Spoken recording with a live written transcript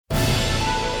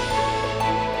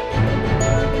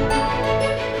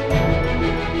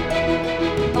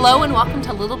Hello and welcome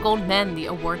to Little Gold Men, the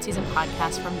award season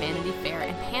podcast from Vanity Fair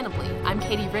and Panoply. I'm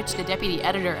Katie Rich, the deputy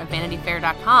editor of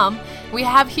VanityFair.com. We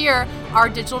have here our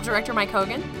digital director, Mike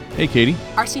Hogan. Hey, Katie.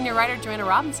 Our senior writer, Joanna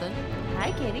Robinson.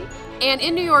 Hi, Katie. And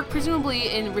in New York,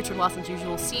 presumably in Richard Lawson's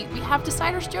usual seat, we have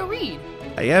Deciders Joe Reed.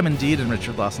 I am indeed in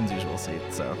Richard Lawson's usual seat,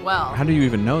 so. Well. How do you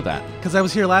even know that? Because I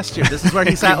was here last year. This is where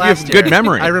he sat last year. Good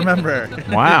memory. I remember.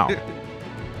 Wow.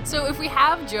 So if we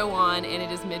have Joe on and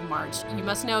it is mid-March, you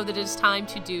must know that it is time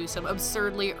to do some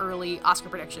absurdly early Oscar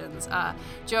predictions.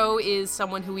 Joe is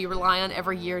someone who we rely on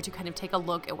every year to kind of take a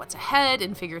look at what's ahead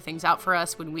and figure things out for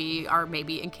us when we are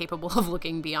maybe incapable of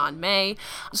looking beyond May.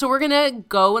 So we're going to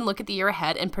go and look at the year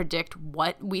ahead and predict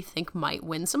what we think might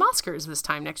win some Oscars this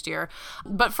time next year.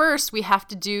 But first, we have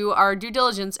to do our due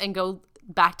diligence and go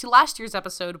back to last year's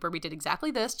episode where we did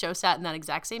exactly this. Joe sat in that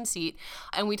exact same seat,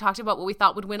 and we talked about what we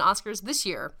thought would win Oscars this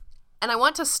year. And I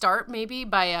want to start maybe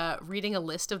by reading a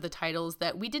list of the titles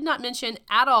that we did not mention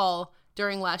at all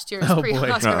during last year's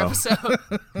pre-Oscar episode.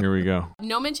 Here we go.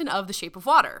 No mention of The Shape of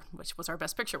Water, which was our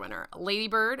Best Picture winner. Lady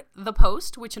Bird, The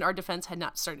Post, which in our defense had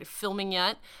not started filming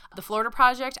yet. The Florida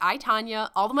Project, I, Tonya,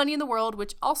 All the Money in the World,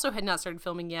 which also had not started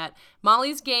filming yet.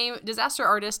 Molly's Game, Disaster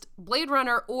Artist, Blade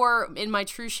Runner, or, in my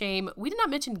true shame, we did not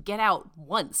mention Get Out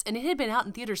once, and it had been out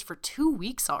in theaters for 2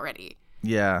 weeks already.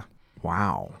 Yeah.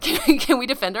 Wow. Can we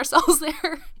defend ourselves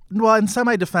there? Well, in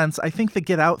semi-defense, I think the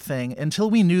Get Out thing, until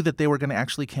we knew that they were going to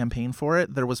actually campaign for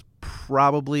it, there was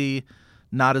probably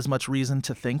not as much reason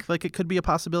to think like it could be a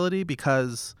possibility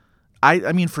because,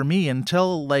 I mean, for me,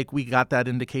 until like we got that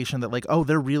indication that like, oh,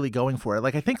 they're really going for it.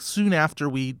 Like, I think soon after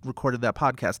we recorded that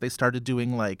podcast, they started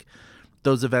doing like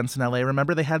those events in LA.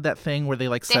 Remember they had that thing where they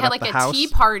like set up the house? They had like a tea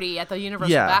party at the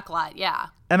Universal backlot, yeah.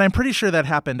 And I'm pretty sure that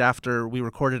happened after we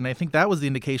recorded, and I think that was the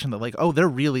indication that like, oh, they're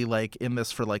really like in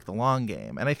this for like the long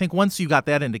game. And I think once you got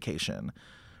that indication,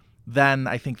 then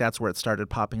I think that's where it started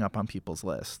popping up on people's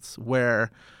lists,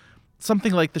 where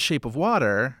something like The Shape of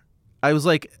Water, I was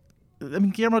like, I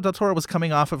mean, Guillermo del Toro was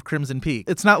coming off of Crimson Peak.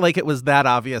 It's not like it was that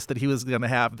obvious that he was going to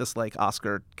have this like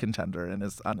Oscar contender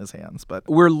on his hands. But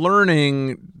we're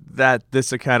learning that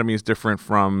this Academy is different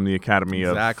from the Academy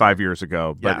of 5 years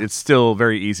ago. But it's still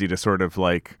very easy to sort of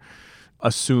like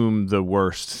assume the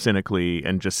worst cynically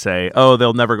and just say, oh,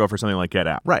 they'll never go for something like Get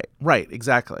Out. Right,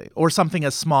 exactly. Or something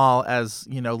as small as,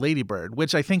 Lady Bird,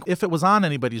 which I think if it was on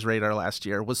anybody's radar last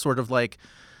year was sort of like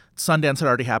Sundance had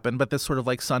already happened, but this sort of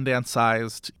like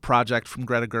Sundance-sized project from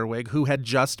Greta Gerwig, who had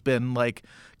just been like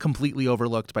completely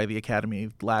overlooked by the Academy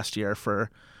last year for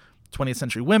 20th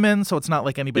Century Women, so it's not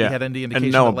like anybody had any indication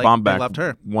and Noah that like, Baumbach, they loved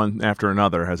her. One after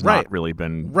another has not really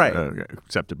been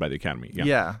accepted by the Academy.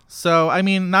 Yeah. So, I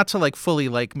mean, not to like fully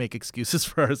like make excuses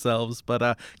for ourselves,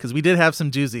 but because we did have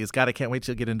some doozies. God, I can't wait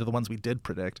to get into the ones we did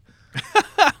predict.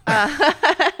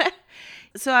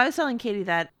 So I was telling Katie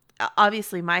that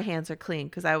obviously my hands are clean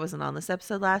because I wasn't on this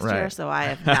episode last year, so I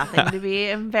have nothing to be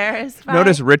embarrassed by.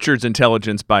 Notice Richard's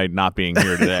intelligence by not being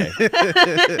here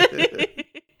today.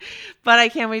 But I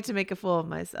can't wait to make a fool of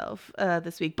myself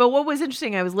this week. But what was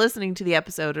interesting, I was listening to the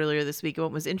episode earlier this week, and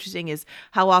what was interesting is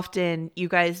how often you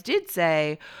guys did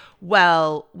say,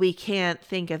 well, we can't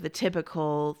think of the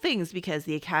typical things because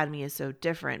the Academy is so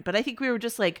different. But I think we were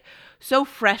just like so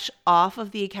fresh off of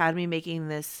the Academy making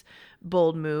this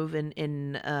bold move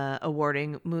in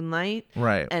awarding Moonlight.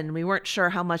 Right. And we weren't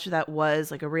sure how much of that was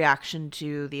like a reaction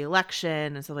to the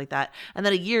election and stuff like that. And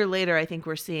then a year later, I think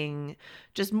we're seeing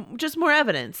just more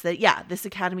evidence that, this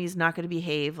Academy is not going to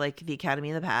behave like the Academy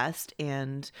in the past,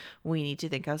 and we need to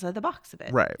think outside the box a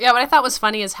bit. Right. Yeah, what I thought was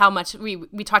funny is how much we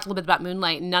talked a little bit about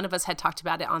Moonlight, and none of us had talked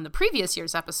about it on the previous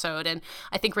year's episode. And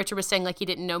I think Richard was saying like he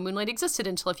didn't know Moonlight existed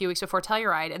until a few weeks before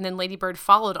Telluride, and then Lady Bird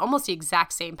followed almost the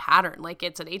exact same pattern. Like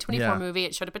it's an A24 movie,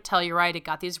 it showed up at Telluride, it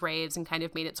got these raves and kind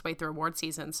of made its way through award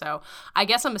season. So I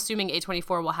guess I'm assuming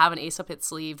A24 will have an ace up its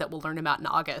sleeve that we'll learn about in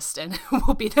August, and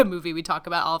will be the movie we talk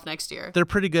about all of next year. They're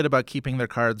pretty good about keeping their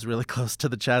cards really close to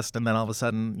the chest and then all of a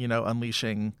sudden,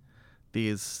 unleashing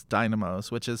these dynamos,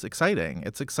 which is exciting.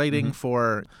 It's exciting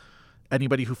for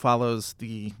anybody who follows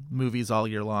the movies all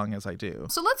year long as I do.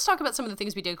 So let's talk about some of the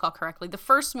things we did call correctly. The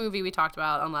first movie we talked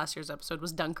about on last year's episode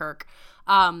was Dunkirk.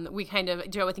 We kind of,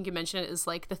 Joe, I think you mentioned it, is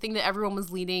like the thing that everyone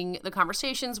was leading the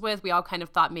conversations with. We all kind of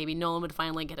thought maybe Nolan would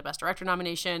finally get a Best Director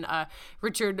nomination.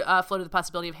 Richard floated the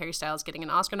possibility of Harry Styles getting an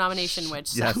Oscar nomination, which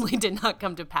sadly did not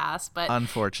come to pass. But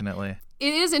unfortunately.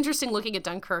 It is interesting looking at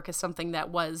Dunkirk as something that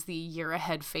was the year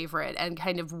ahead favorite and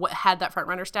kind of had that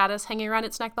frontrunner status hanging around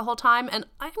its neck the whole time. And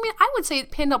I mean, I would say it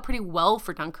panned out pretty well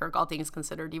for Dunkirk, all things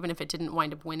considered, even if it didn't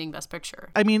wind up winning Best Picture.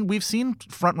 I mean, we've seen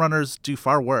frontrunners do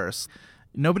far worse.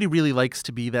 nobody really likes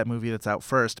to be that movie that's out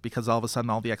first because all of a sudden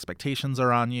all the expectations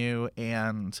are on you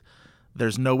and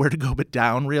there's nowhere to go but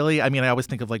down, really. I mean, I always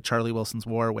think of like Charlie Wilson's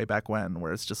War way back when,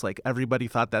 where it's just like everybody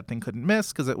thought that thing couldn't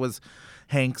miss because it was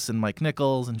Hanks and Mike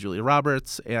Nichols and Julia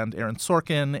Roberts and Aaron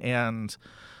Sorkin. And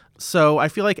so I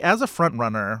feel like as a front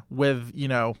runner with,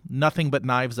 nothing but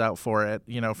knives out for it,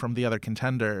 from the other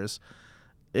contenders,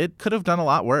 it could have done a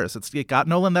lot worse. It got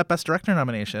Nolan that Best Director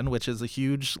nomination, which is a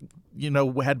huge,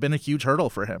 had been a huge hurdle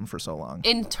for him for so long.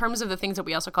 In terms of the things that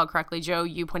we also called correctly, Joe,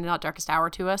 you pointed out Darkest Hour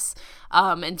to us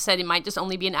and said it might just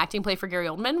only be an acting play for Gary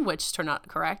Oldman, which turned out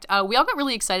correct. We all got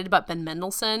really excited about Ben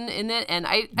Mendelsohn in it, and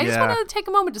I just want to take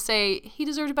a moment to say he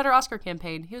deserved a better Oscar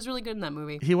campaign. He was really good in that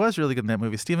movie. He was really good in that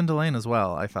movie. Stephen Dillane as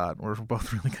well, I thought, were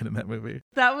both really good in that movie.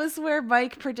 That was where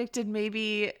Mike predicted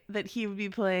maybe that he would be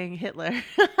playing Hitler.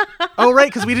 Oh, right,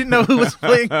 because we didn't know who was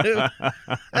playing who.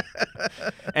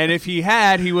 And if he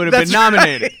had, he would have been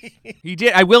nominated. Right. He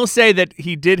did. I will say that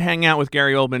he did hang out with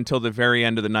Gary Oldman until the very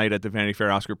end of the night at the Vanity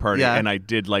Fair Oscar party, and I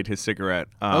did light his cigarette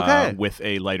with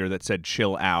a lighter that said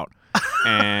 "Chill Out,"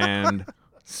 and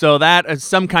so that is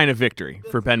some kind of victory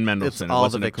for Ben Mendelsohn. It's all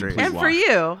the victory, and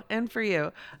for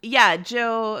you, yeah,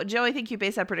 Joe. I think you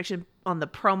based that prediction on the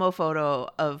promo photo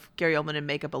of Gary Oldman in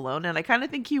makeup alone, and I kind of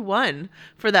think he won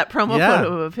for that promo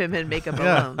photo of him in makeup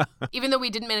alone. Even though we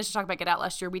didn't manage to talk about Get Out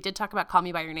last year, we did talk about Call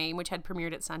Me by Your Name, which had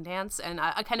premiered at Sundance, and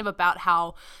I kind of about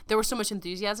how there was so much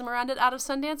enthusiasm around it out of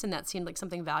Sundance, and that seemed like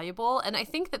something valuable. And I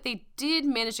think that they did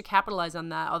manage to capitalize on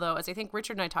that. Although, as I think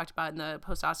Richard and I talked about in the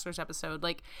post-Oscars episode,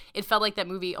 like it felt like that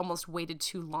movie almost waited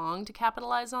too long to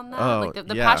capitalize on that. Like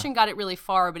the passion got it really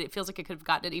far, but it feels like it could have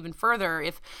gotten it even further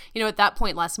if, at that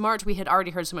point last March, we had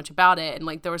already heard so much about it, and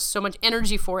like there was so much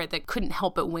energy for it that couldn't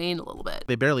help but wane a little bit.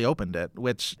 They barely opened it,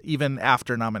 which even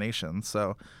after nominations,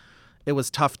 so it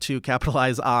was tough to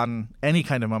capitalize on any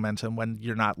kind of momentum when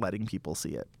you're not letting people see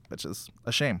it, which is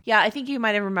a shame. Yeah, I think you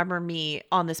might have remembered me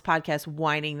on this podcast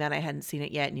whining that I hadn't seen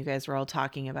it yet, and you guys were all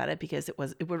talking about it because it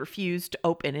refused to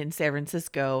open in San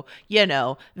Francisco,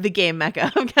 the game mecca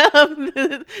of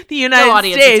the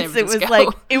United States.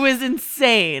 It was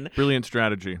insane. Brilliant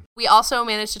strategy. We also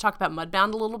managed to talk about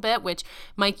Mudbound a little bit, which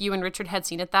Mike, you and Richard had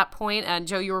seen at that point, and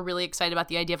Joe, you were really excited about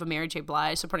the idea of a Mary J.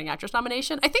 Blige supporting actress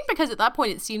nomination. I think because at that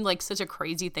point it seemed like such a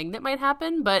crazy thing that might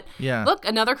happen, but look,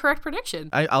 another correct prediction.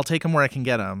 I'll take him where I can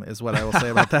get him, is what I will say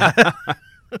about that.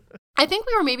 I think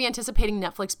we were maybe anticipating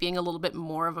Netflix being a little bit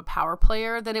more of a power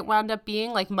player than it wound up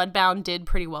being. Like Mudbound did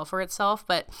pretty well for itself,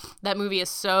 but that movie is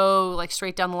so like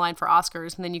straight down the line for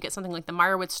Oscars, and then you get something like the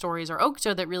Meyerowitz Stories or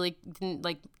Okja that really didn't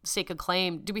like stake a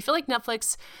claim. Do we feel like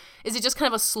Netflix, is it just kind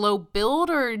of a slow build,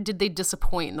 or did they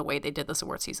disappoint in the way they did this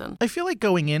award season? I feel like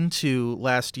going into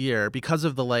last year, because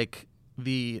of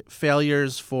the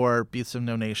failures for Beasts of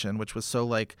No Nation, which was so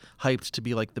hyped to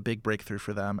be the big breakthrough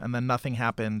for them, and then nothing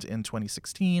happened in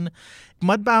 2016.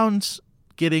 Mudbound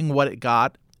getting what it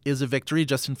got is a victory,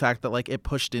 just in fact that it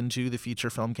pushed into the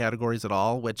feature film categories at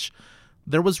all, which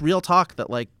there was real talk that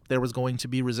there was going to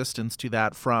be resistance to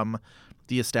that from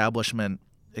the establishment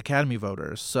Academy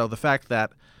voters. So the fact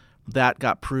that that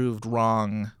got proved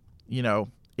wrong,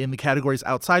 in the categories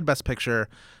outside Best Picture,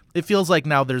 it feels like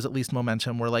now there's at least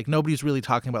momentum where nobody's really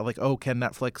talking about can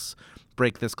Netflix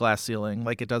break this glass ceiling?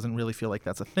 It doesn't really feel like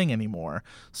that's a thing anymore.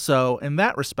 So in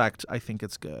that respect, I think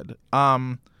it's good.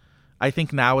 I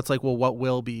think now it's what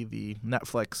will be the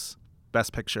Netflix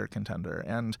Best Picture contender?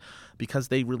 And because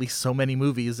they release so many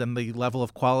movies and the level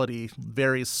of quality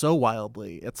varies so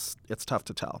wildly, it's tough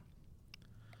to tell.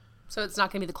 So it's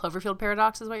not going to be the Cloverfield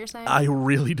paradox, is what you're saying? I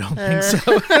really don't think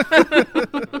so.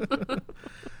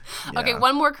 Yeah. Okay,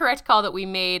 one more correct call that we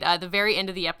made. The very end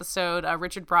of the episode,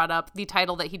 Richard brought up the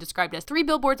title that he described as 3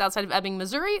 Billboards Outside of Ebbing,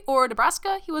 Missouri, or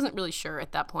Nebraska. He wasn't really sure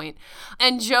at that point.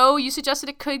 And Joe, you suggested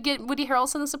it could get Woody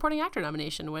Harrelson the supporting actor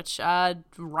nomination, which,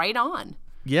 right on.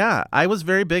 Yeah, I was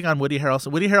very big on Woody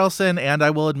Harrelson. Woody Harrelson, and I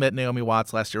will admit Naomi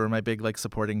Watts last year were my big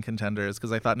supporting contenders,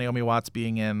 because I thought Naomi Watts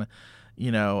being in,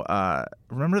 remember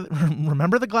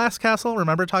The Glass Castle?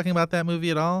 Remember talking about that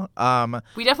movie at all?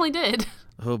 We definitely did.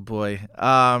 Oh boy,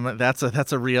 that's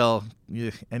a real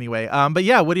anyway. But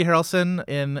yeah, Woody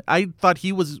Harrelson, I thought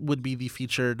he would be the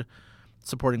featured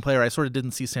supporting player. I sort of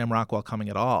didn't see Sam Rockwell coming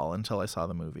at all until I saw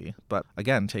the movie. But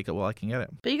again, take it while I can get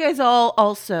it. But you guys all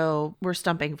also were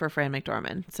stumping for Fran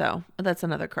McDormand, so that's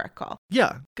another correct call.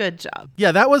 Yeah. Good job.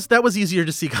 Yeah, that was easier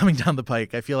to see coming down the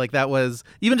pike. I feel like that was,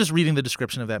 even just reading the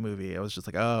description of that movie, I was just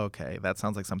oh, okay, that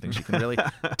sounds like something she can really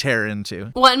tear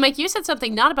into. Well, and Mike, you said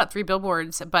something not about 3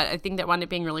 Billboards, but I think that wound up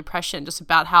being really prescient, just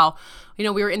about how, we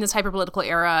were in this hyper-political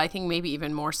era, I think maybe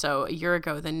even more so a year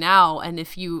ago than now, and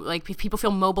if people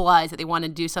feel mobilized that they want to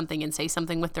do something and say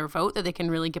something with their vote, that they can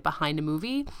really get behind a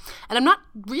movie. And I'm not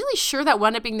really sure that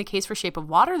wound up being the case for Shape of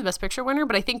Water, the Best Picture winner,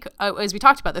 but I think, as we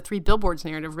talked about, the Three Billboards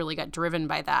narrative really got driven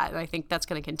by that, and I think that's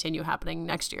going to continue happening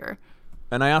next year.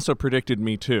 And I also predicted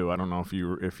Me Too. I don't know if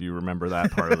you remember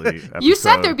that part of the episode. You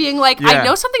sat there being like, I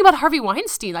know something about Harvey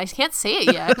Weinstein. I can't say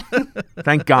it yet.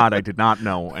 Thank God I did not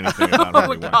know anything about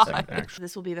Harvey Weinstein, actually.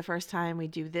 This will be the first time we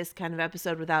do this kind of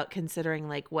episode without considering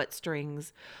like what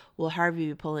strings will Harvey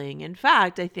be pulling. In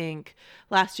fact, I think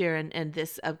last year and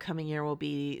this upcoming year will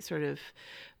be sort of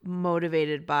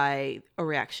motivated by a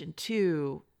reaction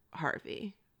to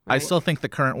Harvey. Right. I still think the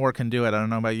current war can do it. I don't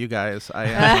know about you guys.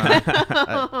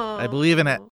 I believe in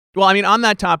it. Well, I mean, on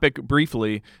that topic,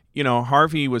 briefly,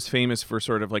 Harvey was famous for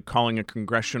sort of like calling a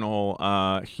congressional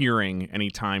hearing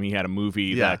anytime he had a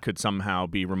movie that could somehow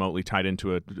be remotely tied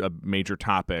into a major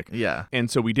topic. Yeah.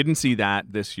 And so we didn't see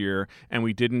that this year, and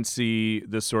we didn't see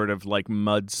the sort of like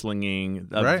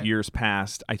mudslinging of years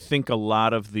past. I think a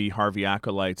lot of the Harvey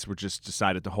acolytes were just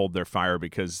decided to hold their fire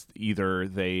because either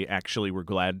they actually were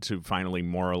glad to finally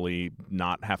morally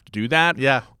not have to do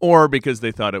that, or because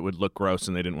they thought it would look gross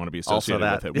and they didn't want to be associated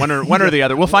with it. One or the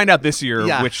other. We'll find out this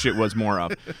year which it was more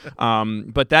of.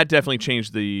 But that definitely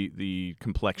changed the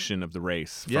complexion of the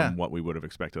race from what we would have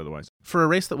expected otherwise. For a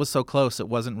race that was so close, it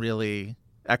wasn't really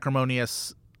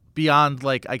acrimonious beyond,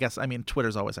 like, I guess, I mean,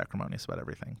 Twitter's always acrimonious about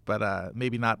everything, but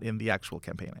maybe not in the actual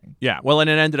campaigning. Yeah, well, and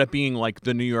it ended up being like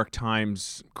the New York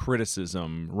Times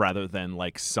criticism rather than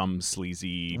like some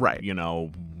sleazy,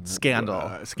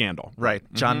 scandal. Scandal. Right.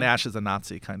 John Nash is a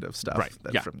Nazi kind of stuff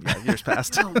from years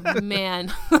past. Oh,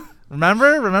 man.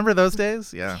 Remember those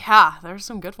days? Yeah. Yeah, there's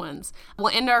some good ones. We'll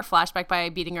end our flashback by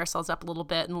beating ourselves up a little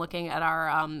bit and looking at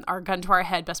our gun to our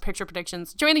head Best Picture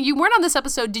predictions. Joanna, you weren't on this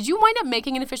episode. Did you wind up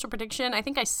making an official prediction? I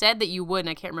think I said that you would, and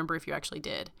I can't remember if you actually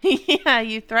did. Yeah,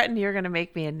 you threatened you were going to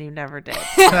make me, and you never did.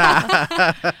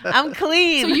 I'm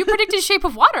clean. So you predicted Shape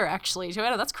of Water, actually,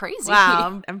 Joanna. That's crazy.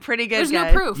 Wow, I'm pretty good. There's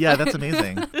guys. no proof. Yeah, that's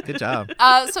amazing. Good job.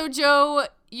 So Joe,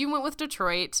 you went with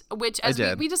Detroit, which, as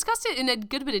we discussed it in a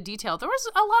good bit of detail, there was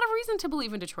a lot of reason to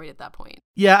believe in Detroit at that point.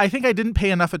 Yeah, I think I didn't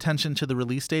pay enough attention to the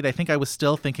release date. I think I was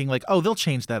still thinking like, oh, they'll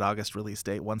change that August release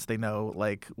date once they know,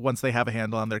 like, once they have a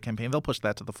handle on their campaign, they'll push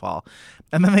that to the fall.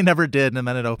 And then they never did, and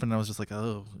then it opened, and I was just like,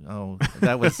 oh,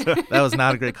 that was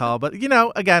not a great call. But,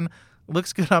 again,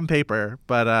 looks good on paper,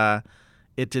 but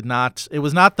it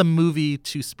was not the movie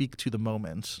to speak to the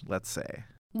moment, let's say.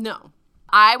 No.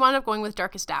 I wound up going with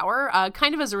Darkest Hour,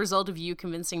 kind of as a result of you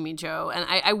convincing me, Joe. And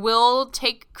I will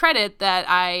take credit that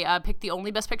I picked the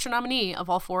only Best Picture nominee of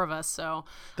all four of us. So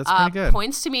that's pretty good.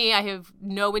 Points to me. I have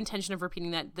no intention of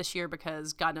repeating that this year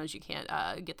because God knows you can't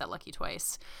get that lucky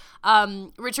twice.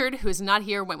 Richard, who is not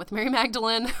here, went with Mary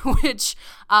Magdalene, which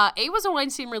A, was a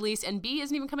Weinstein release, and B,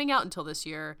 isn't even coming out until this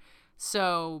year.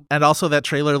 So, and also that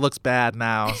trailer looks bad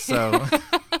now, so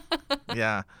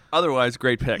yeah. Otherwise,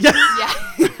 great pick.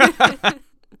 Yeah.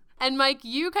 And Mike,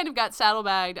 you kind of got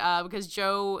saddlebagged because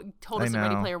Joe told us that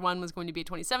Ready Player One was going to be a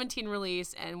 2017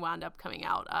 release and wound up coming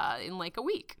out in like a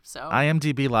week. So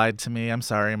IMDb lied to me. I'm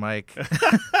sorry, Mike.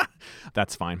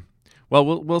 That's fine.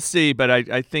 Well, we'll see, but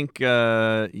I think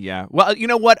yeah. Well, you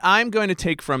know what? I'm going to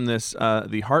take from this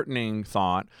the heartening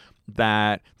thought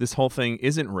that this whole thing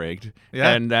isn't rigged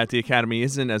and that the Academy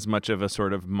isn't as much of a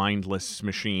sort of mindless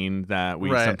machine that we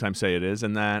sometimes say it is,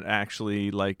 and that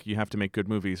actually, like, you have to make good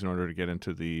movies in order to get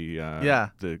into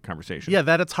the conversation. Yeah,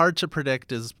 that it's hard to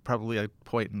predict is probably a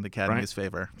point in the Academy's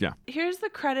favor. Yeah. Here's the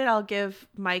credit I'll give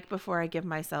Mike before I give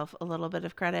myself a little bit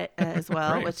of credit as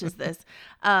well, which is this.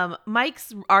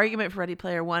 Mike's argument for Ready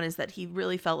Player One is that he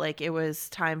really felt like it was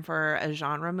time for a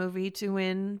genre movie to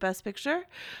win Best Picture.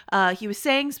 He was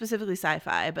saying specifically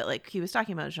sci-fi, but like he was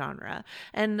talking about genre,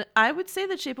 and I would say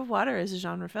that Shape of Water is a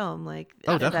genre film, like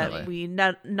that we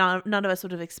none of us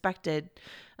would have expected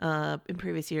in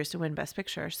previous years to win Best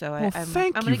Picture. So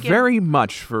thank you very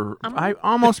much for. I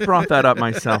almost brought that up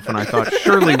myself, and I thought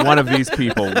surely one of these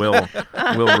people will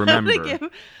remember.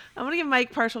 I'm going to give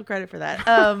Mike partial credit for that.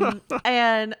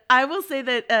 And I will say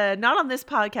that not on this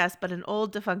podcast, but an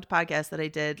old defunct podcast that I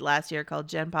did last year called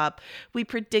Gen Pop, we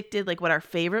predicted like what our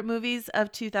favorite movies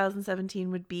of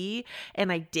 2017 would be.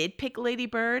 And I did pick Lady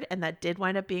Bird, and that did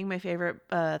wind up being my favorite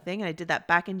thing. And I did that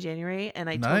back in January, and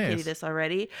I told Katie this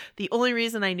already. The only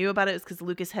reason I knew about it was because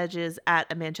Lucas Hedges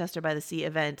at a Manchester by the Sea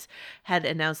event had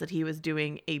announced that he was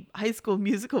doing a High School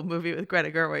Musical movie with Greta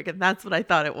Gerwig, and that's what I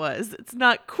thought it was. It's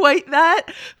not quite that,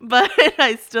 but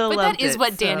I still love it. But that is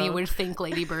what Danny would think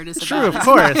Lady Bird is about. True, of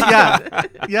course. Yeah.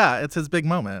 Yeah, it's his big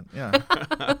moment. Yeah.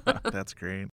 That's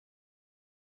great.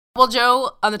 Well,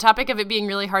 Joe, on the topic of it being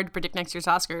really hard to predict next year's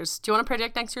Oscars, do you want to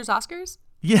predict next year's Oscars?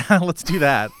 Yeah, let's do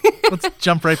that. Let's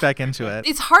jump right back into it.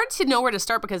 It's hard to know where to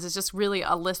start because it's just really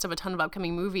a list of a ton of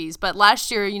upcoming movies. But last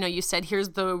year, you said here's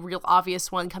the real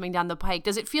obvious one coming down the pike.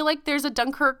 Does it feel like there's a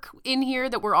Dunkirk in here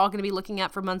that we're all going to be looking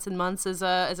at for months and months as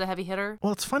a heavy hitter?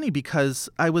 Well, it's funny because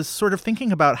I was sort of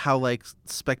thinking about how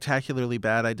spectacularly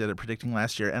bad I did at predicting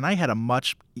last year, and I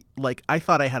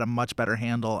thought I had a much better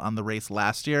handle on the race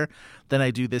last year than I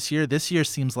do this year. This year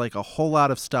seems like a whole lot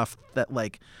of stuff that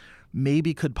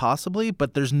maybe could possibly,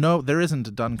 but there isn't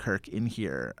a Dunkirk in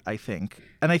here, I think.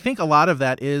 And I think a lot of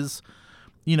that is,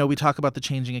 we talk about the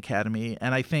changing Academy,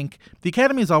 and I think the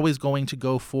Academy is always going to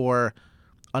go for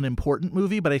an important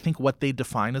movie, but I think what they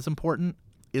define as important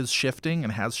is shifting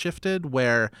and has shifted,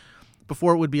 where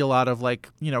before it would be a lot of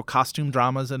costume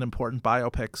dramas and important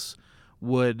biopics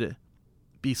would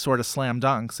be sort of slam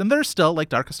dunks. And there's still,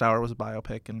 Darkest Hour was a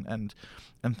biopic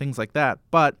and things like that.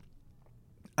 But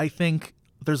I think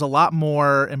there's a lot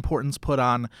more importance put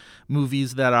on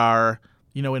movies that are,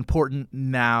 important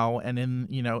now and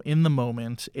in the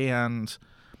moment. And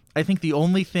I think the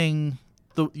only thing,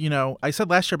 I said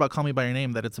last year about Call Me By Your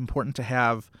Name that it's important to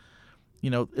have,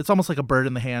 it's almost like a bird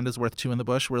in the hand is worth two in the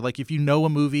bush, where if a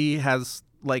movie has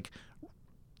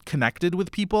connected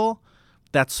with people,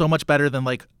 that's so much better than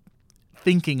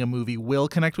thinking a movie will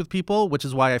connect with people, which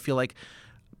is why I feel like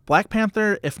Black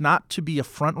Panther, if not to be a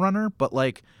front runner, but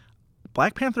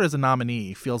Black Panther as a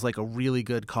nominee feels like a really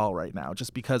good call right now,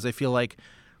 just because I feel like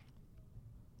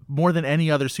more than any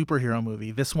other superhero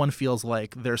movie, this one feels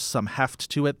like there's some heft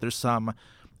to it, there's some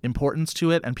importance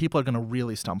to it, and people are going to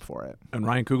really stump for it. And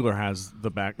Ryan Coogler has the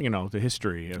the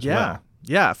history as well.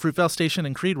 Yeah, Fruitvale Station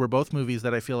and Creed were both movies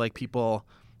that I feel like people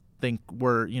think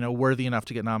were, worthy enough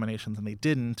to get nominations, and they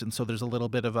didn't, and so there's a little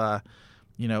bit of a,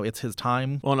 it's his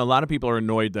time. Well, and a lot of people are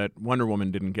annoyed that Wonder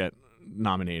Woman didn't get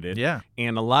nominated. Yeah.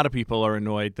 And a lot of people are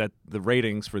annoyed that the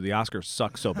ratings for the Oscars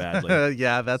suck so badly.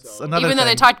 Yeah, that's another Even though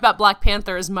thing. they talked about Black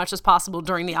Panther as much as possible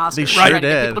during the Oscars. They sure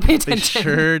did. People to pay attention.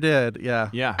 They sure did, yeah.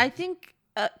 Yeah. I think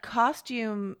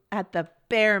costume at the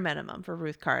bare minimum for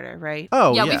Ruth Carter, right?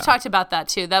 Oh, yeah, we've talked about that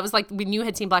too. That was when you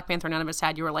had seen Black Panther, none of us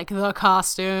had. You were like, the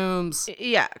costumes.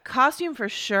 Yeah, costume for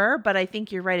sure, but I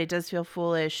think you're right. It does feel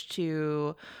foolish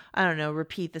to, I don't know,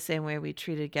 repeat the same way we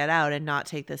treated Get Out and not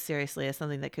take this seriously as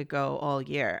something that could go all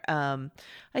year. I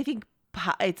think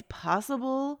it's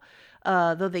possible,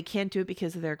 though they can't do it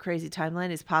because of their crazy timeline,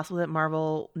 it's possible that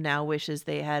Marvel now wishes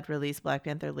they had released Black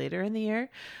Panther later in the year,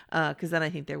 because then I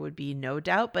think there would be no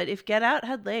doubt. But if Get Out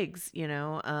had legs,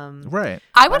 right.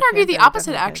 I would argue the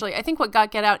opposite, actually. I think what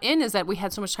got Get Out in is that we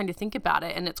had so much time to think about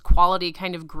it, and its quality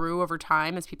kind of grew over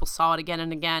time as people saw it again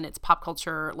and again. Its pop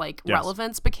culture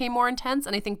relevance became more intense,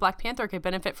 and I think Black Panther could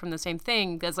benefit from the same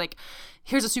thing. As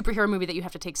here's a superhero movie that you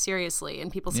have to take seriously,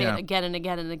 and people say it again and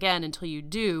again and again until you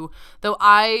do. Though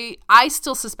I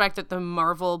still suspect that the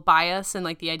Marvel bias and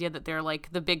the idea that they're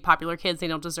the big popular kids, they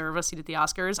don't deserve a seat at the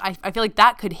Oscars. I feel like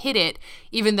that could hit it,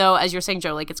 even though, as you're saying,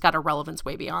 Joe, it's got a relevance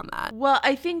way beyond that. Well,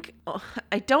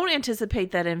 I don't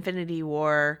anticipate that Infinity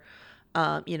War,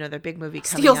 their big movie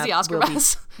coming steals up the Oscar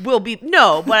buzz. Will be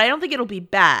no, but I don't think it'll be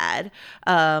bad.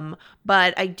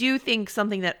 But I do think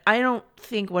something that I don't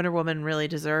think Wonder Woman really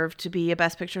deserved to be a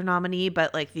Best Picture nominee,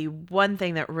 but the one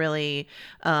thing that really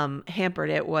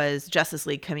hampered it was Justice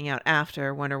League coming out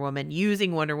after Wonder Woman,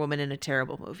 using Wonder Woman in a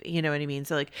terrible movie. You know what I mean?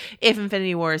 So if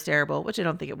Infinity War is terrible, which I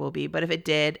don't think it will be, but if it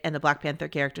did, and the Black Panther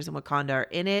characters in Wakanda are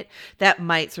in it, that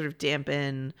might sort of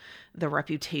dampen the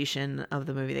reputation of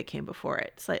the movie that came before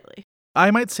it slightly. I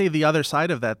might say the other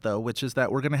side of that, though, which is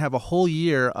that we're going to have a whole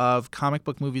year of comic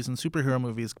book movies and superhero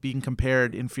movies being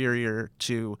compared inferior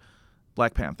to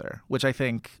Black Panther, which I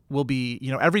think will be,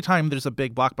 every time there's a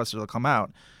big blockbuster that'll come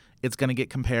out, it's going to get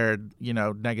compared,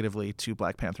 negatively to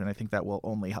Black Panther, and I think that will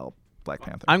only help Black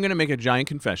Panther. I'm going to make a giant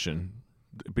confession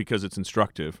because it's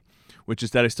instructive, which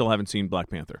is that I still haven't seen Black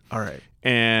Panther. All right.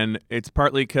 And it's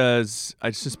partly because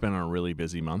it's just been a really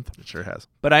busy month. It sure has.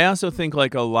 But I also think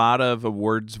a lot of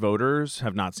awards voters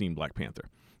have not seen Black Panther.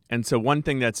 And so one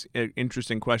thing that's an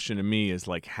interesting question to me is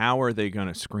how are they going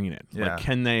to screen it? Yeah.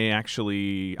 Can they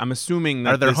actually? I'm assuming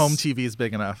that are their home TVs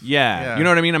big enough? Yeah, you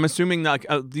know what I mean. I'm assuming that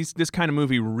this kind of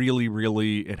movie really,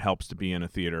 really it helps to be in a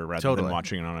theater rather than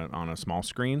watching it on a small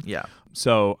screen. Yeah.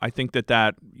 So I think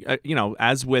that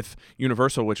as with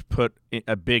Universal, which put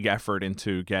a big effort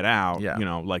into Get Out,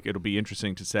 like it'll be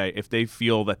interesting to say if they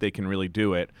feel that they can really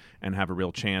do it and have a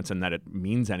real chance and that it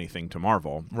means anything to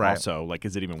Marvel. Right. Also, like,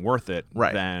 is it even worth it?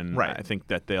 Right. Then right. I think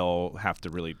that they'll have to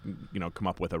really, come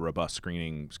up with a robust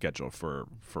screening schedule for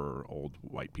old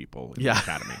white people in the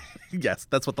Academy. Yes,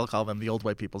 that's what they'll call them, the old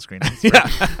white people screenings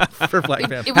for Black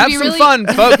Panther. Have some fun,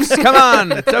 folks. Come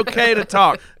on. It's okay to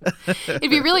talk.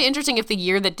 It'd be really interesting if the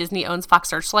year that Disney owns Fox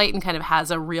Searchlight and kind of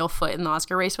has a real foot in the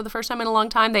Oscar race for the first time in a long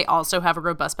time, they also have a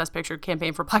robust Best Picture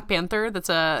campaign for Black Panther. It's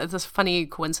a funny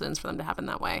coincidence for them to happen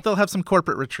that way. They'll have some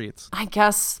corporate retreats. I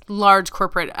guess large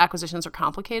corporate acquisitions are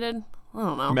complicated. I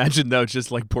don't know. Imagine, though,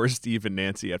 just like poor Steve and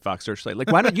Nancy at Fox Searchlight.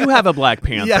 Like, why don't you have a Black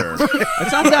Panther? Yeah.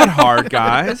 It's not that hard,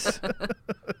 guys.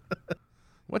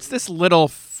 What's this little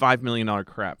 $5 million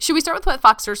crap? Should we start with what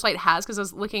Fox Searchlight has? Because I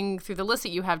was looking through the list that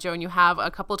you have, Joe, and you have a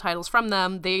couple of titles from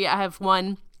them. They have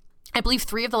won, I believe,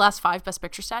 3 of the last 5 Best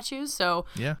Picture statues. So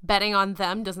betting on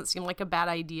them doesn't seem like a bad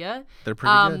idea. They're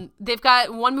pretty good. They've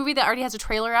got one movie that already has a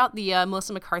trailer out, the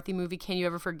Melissa McCarthy movie, Can You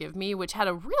Ever Forgive Me, which had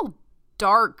a real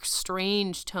dark,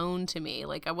 strange tone to me.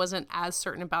 Like, I wasn't as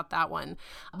certain about that one.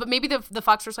 But maybe the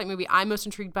Fox Searchlight movie I'm most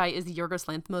intrigued by is the Yorgos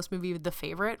Lanthimos movie, The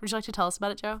Favorite. Would you like to tell us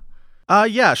about it, Joe?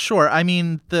 Yeah, sure. I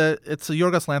mean, it's a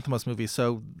Yorgos Lanthimos movie,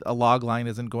 so a log line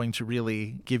isn't going to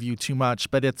really give you too much,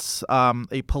 but it's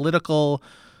a political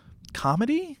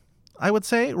comedy, I would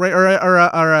say, right?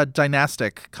 Or a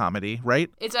dynastic comedy,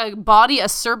 right? It's a bawdy,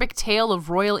 acerbic tale of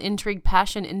royal intrigue,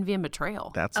 passion, envy, and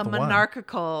betrayal. That's the one. A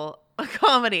monarchical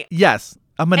comedy. Yes,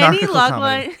 a monarchical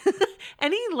comedy.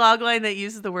 Any logline that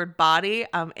uses the word body,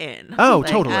 I'm in. Oh,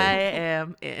 totally. I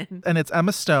am in. And it's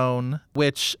Emma Stone,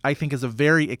 which I think is a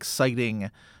very exciting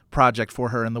project for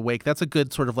her in the wake. That's a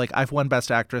good sort of like, I've won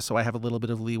Best Actress, so I have a little bit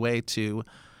of leeway to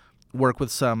work with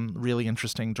some really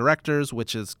interesting directors,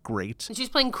 which is great. And she's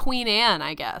playing Queen Anne,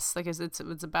 I guess. Like, it's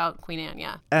about Queen Anne,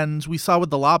 yeah. And we saw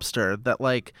with The Lobster that,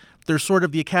 like, there's sort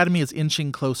of, the Academy is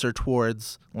inching closer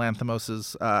towards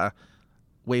Lanthimos's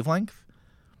wavelength,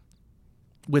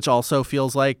 which also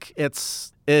feels like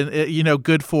it's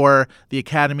good for the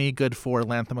Academy, good for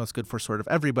Lanthimos, good for sort of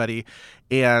everybody.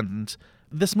 And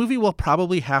this movie will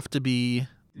probably have to be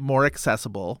more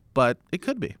accessible, but it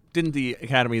could be. Didn't the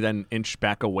Academy then inch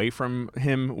back away from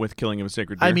him with Killing of a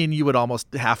Sacred Deer? I mean, you would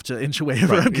almost have to inch away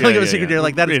from Killing of a Sacred Deer.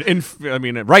 Like that is,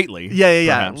 rightly.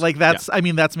 Yeah. Like that's, I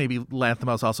mean, that's maybe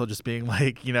Lanthimos also just being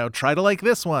like, try to like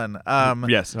this one.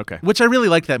 Yes. Okay. Which I really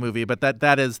like that movie, but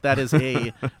that is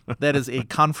a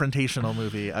confrontational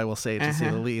movie, I will say, to say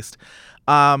the least.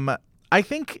 I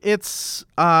think it's.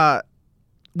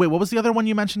 Wait, what was the other one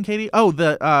you mentioned, Katie? Oh,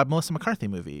 the Melissa McCarthy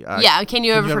movie. Can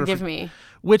You Ever Forgive Me?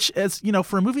 Which is,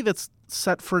 for a movie that's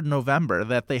set for November,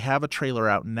 that they have a trailer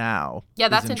out now. Yeah,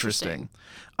 that's interesting.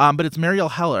 But it's Mariel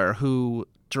Heller who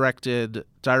directed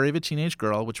Diary of a Teenage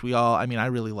Girl, which I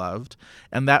really loved.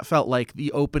 And that felt like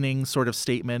the opening sort of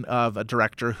statement of a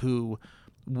director who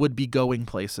would be going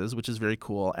places, which is very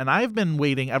cool. And I've been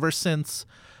waiting ever since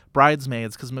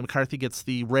Bridesmaids, because McCarthy gets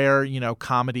the rare,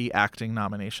 comedy acting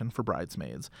nomination for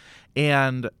Bridesmaids.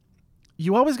 And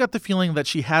you always got the feeling that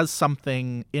she has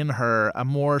something in her, a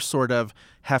more sort of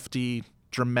hefty,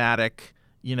 dramatic,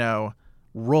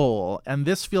 role. And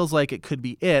this feels like it could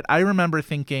be it. I remember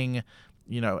thinking,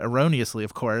 erroneously,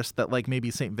 of course, that like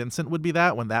maybe St. Vincent would be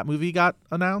that when that movie got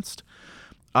announced.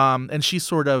 And she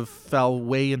sort of fell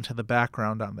way into the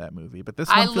background on that movie. But this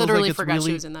one feels literally like it's forgot really,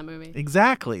 she was in that movie.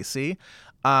 Exactly. See?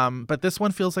 But this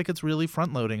one feels like it's really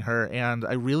front-loading her, and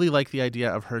I really like the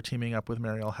idea of her teaming up with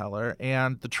Mariel Heller,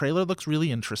 and the trailer looks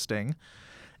really interesting.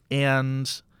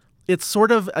 And it's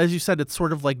sort of, as you said, it's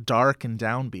sort of like dark and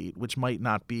downbeat, which might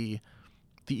not be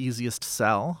the easiest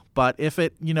sell. But if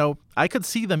it, I could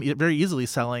see them very easily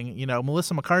selling,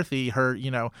 Melissa McCarthy, her,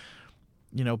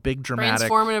 big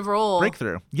dramatic transformative role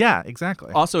breakthrough. Yeah,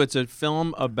 exactly. Also, it's a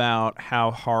film about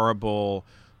how horrible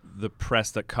the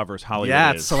press that covers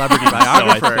Hollywood is. Celebrity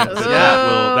biographers. So I think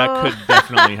that could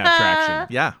definitely have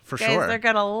traction. Yeah, for Guys, sure. they're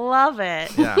gonna love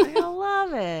it. Yeah. They're gonna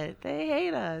love it. They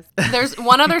hate us. There's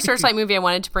one other Searchlight movie I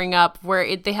wanted to bring up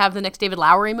where they have the next David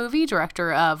Lowery movie,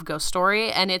 director of Ghost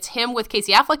Story, and it's him with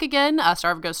Casey Affleck again,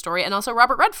 star of Ghost Story, and also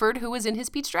Robert Redford, who was in his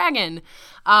Pete's Dragon.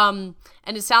 And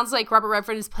it sounds like Robert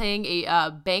Redford is playing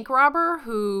a bank robber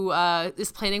who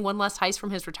is planning one last heist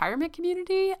from his retirement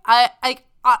community.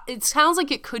 it sounds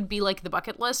like it could be like the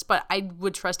bucket list, but I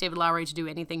would trust David Lowery to do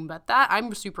anything but that.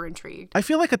 I'm super intrigued. I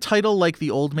feel like a title like The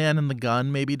Old Man and the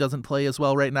Gun maybe doesn't play as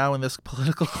well right now in this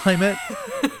political climate.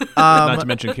 Not to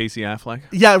mention Casey Affleck.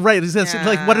 Yeah, right. It's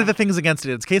like, what are the things against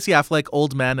it? It's Casey Affleck,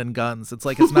 old men, and guns. It's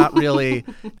like it's not really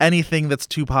anything that's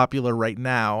too popular right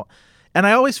now. And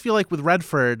I always feel like with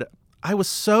Redford, I was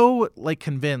so like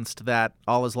convinced that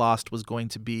All Is Lost was going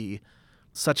to be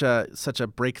such a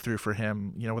breakthrough for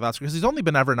him, you know, with Oscar, because he's only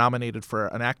been ever nominated for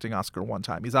an acting Oscar one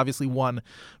time. He's obviously won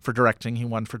for directing. He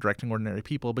won for directing Ordinary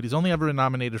People, but he's only ever been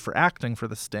nominated for acting for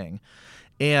The Sting.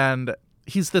 And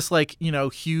he's this like, you know,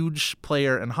 huge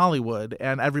player in Hollywood,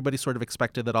 and everybody sort of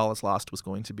expected that All Is Lost was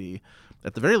going to be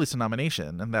at the very least a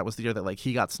nomination. And that was the year that like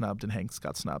he got snubbed and Hanks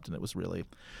got snubbed, and it was really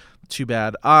too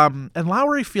bad. And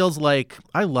Lowery feels like,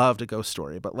 I loved A Ghost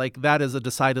Story, but like that is a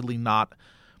decidedly not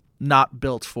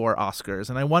built for Oscars.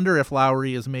 And I wonder if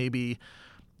Lowery is maybe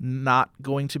not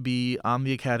going to be on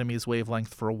the Academy's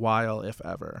wavelength for a while, if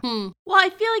ever. Well, I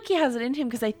feel like he has it in him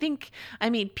because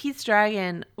Pete's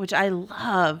Dragon, which I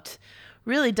loved,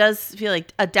 really does feel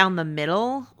like a down the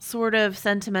middle sort of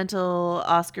sentimental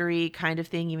Oscar-y kind of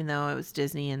thing, even though it was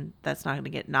Disney and that's not going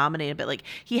to get nominated. But like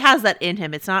he has that in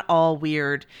him. It's not all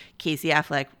weird Casey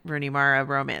Affleck, Rooney Mara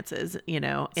romances, you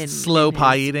know. Slow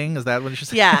pie eating, is that what you're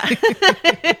saying? Yeah.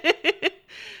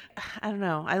 I don't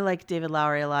know. I like David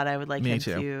Lowery a lot. I would like him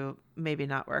too. to maybe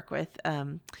not work with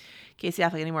Casey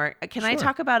Affleck anymore. Can I Sure.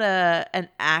 talk about an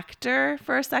actor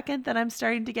for a second that I'm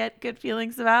starting to get good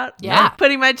feelings about? Yeah.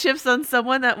 Putting my chips on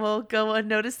someone that will go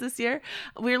unnoticed this year.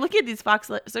 We were looking at these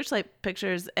Fox Searchlight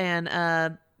pictures, and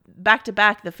back to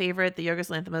back, The Favorite, the Yorgos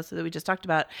Lanthimos that we just talked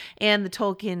about, and the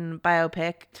Tolkien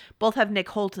biopic both have Nick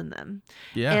Holt in them.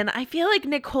 Yeah. And I feel like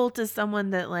Nick Holt is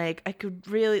someone that like I could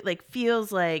really like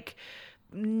feels like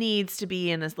needs to be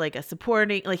in a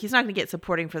supporting, like he's not going to get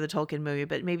supporting for the Tolkien movie,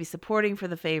 but maybe supporting for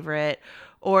The Favorite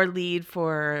or lead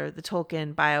for the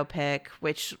Tolkien biopic,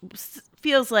 which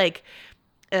feels like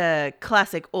a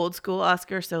classic old school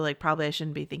Oscar. So like probably I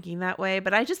shouldn't be thinking that way,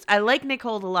 but I like Nick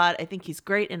Holt a lot. I think he's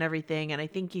great in everything. And I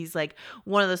think he's like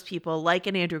one of those people like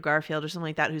an Andrew Garfield or something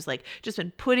like that, who's like just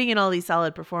been putting in all these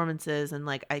solid performances. And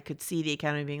like, I could see the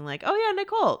Academy being like, oh yeah, Nick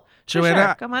Holt.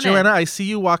 Joanna, Come on Joanna, in. I see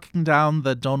you walking down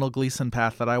the Donald Gleason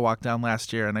path that I walked down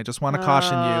last year, and I just want to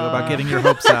caution you about getting your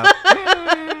hopes up.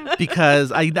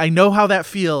 Because I know how that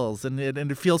feels, and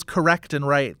it feels correct and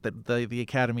right that the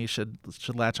Academy should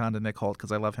latch on to Nick Holt,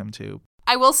 because I love him too.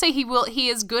 I will say he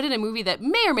is good in a movie that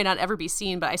may or may not ever be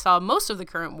seen, but I saw most of The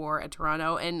Current War at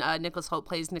Toronto, and Nicholas Hoult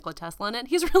plays Nikola Tesla in it.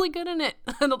 He's really good in it.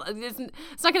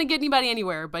 It's not going to get anybody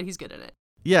anywhere, but he's good in it.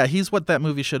 Yeah, he's what that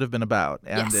movie should have been about,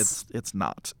 and Yes. it's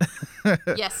not.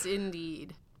 Yes,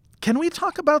 indeed. Can we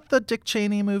talk about the Dick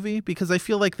Cheney movie? Because I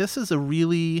feel like this is a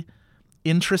really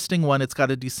interesting one. It's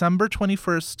got a December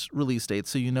 21st release date,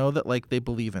 so you know that like they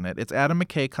believe in it. It's Adam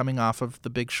McKay coming off of The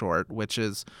Big Short, which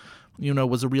is, you know,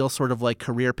 was a real sort of like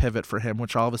career pivot for him,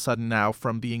 which all of a sudden now,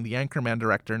 from being the Anchorman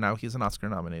director, now he's an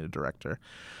Oscar-nominated director.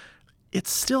 It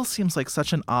still seems like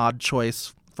such an odd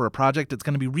choice for a project. It's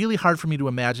going to be really hard for me to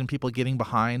imagine people getting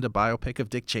behind a biopic of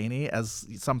Dick Cheney as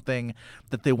something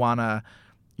that they want to,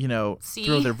 you know,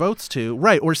 throw their votes to.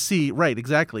 Right, or see, right,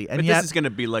 exactly. And but yet, this is going to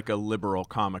be like a liberal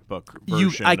comic book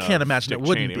version I can't of imagine Dick it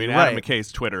wouldn't Cheney. be. I mean, right. Adam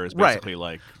McKay's Twitter is Right. basically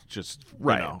like just,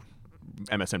 Right. you know,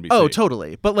 MSNBC. Oh,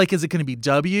 totally. But like, is it going to be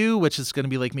W, which is going to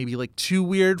be like maybe like too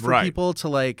weird for Right. people to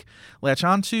like latch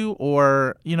onto?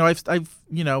 Or, you know, I've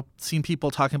you know, seen people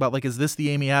talking about like, is this the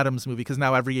Amy Adams movie? Because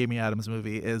now every Amy Adams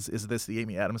movie is this the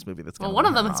Amy Adams movie that's going to Well, one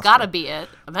of them has got to be it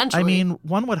eventually. I mean,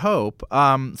 one would hope.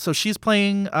 So she's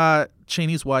playing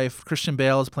Cheney's wife. Christian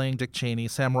Bale is playing Dick Cheney.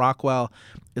 Sam Rockwell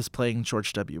is playing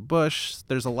George W. Bush.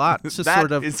 There's a lot to that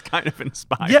sort of. is kind of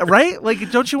inspired. Yeah, right?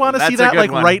 Like, don't you want to see That's a that good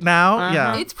like one. right now? Uh-huh.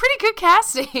 Yeah. it's pretty good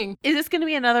casting. Is this going to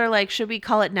be another like, should we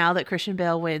call it now that Christian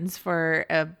Bale wins for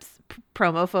a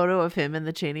promo photo of him in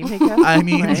the Cheney makeup? I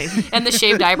mean, And the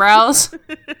shaved eyebrows.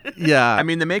 yeah. I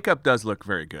mean, the makeup does look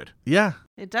very good. yeah.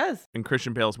 It does. And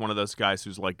Christian Bale's one of those guys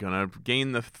who's like gonna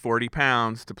gain the 40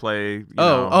 pounds to play. You Oh,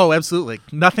 know. oh, absolutely.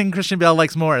 Nothing Christian Bale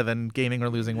likes more than gaining or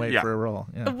losing weight Yeah. for a role.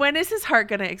 Yeah. When is his heart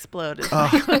going to explode? Is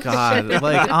Oh God!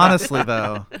 Like honestly,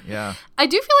 though, yeah. I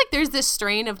do feel like there's this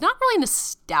strain of not really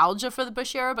nostalgia for the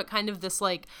Bush era, but kind of this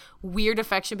like weird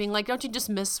affection, being like, don't you just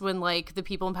miss when like the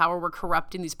people in power were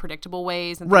corrupt in these predictable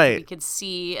ways and things Right. that we could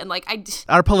see, and like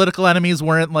Our political enemies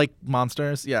weren't like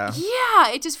monsters. Yeah.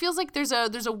 yeah, it just feels like there's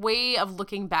a way of looking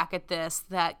looking back at this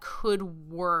that could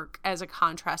work as a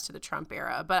contrast to the Trump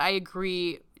era. But I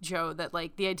agree, Joe, that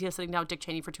like the idea of sitting down with Dick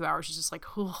Cheney for 2 hours is just like,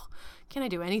 oh, can I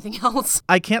do anything else?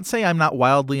 I can't say I'm not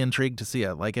wildly intrigued to see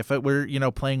it. Like if it were,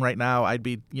 playing right now, I'd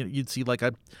be, you'd see like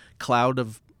a cloud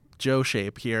of Joe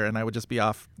shape here, and I would just be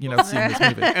off, seeing this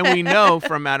movie. And we know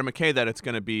from Adam McKay that it's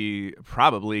going to be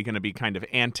probably going to be kind of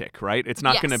antic, right? It's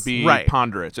not going to be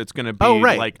ponderous. It's going to be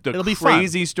like the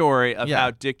crazy story of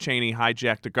how Dick Cheney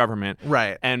hijacked the government.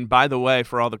 Right. And by the way,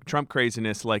 for all the Trump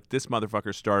craziness, like this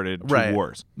motherfucker started two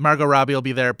wars. Margot Robbie will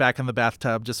be there back in the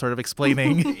bathtub just sort of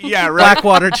explaining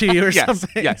Blackwater to you or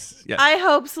something. Yes. I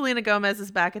hope Selena Gomez is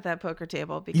back at that poker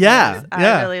table because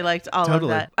I really liked all of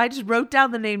that. I just wrote down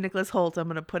the name Nicholas Hoult. I'm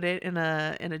going to put it in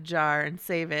a jar and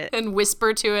save it and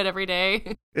whisper to it every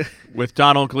day with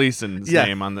Donald Gleason's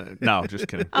name on the. No, just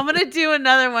kidding. I'm gonna do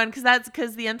another one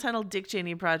because the Untitled Dick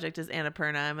Cheney project is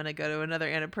Annapurna. I'm gonna go to another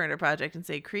Annapurna project and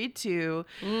say Creed 2.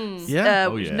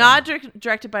 Not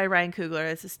directed by Ryan Coogler.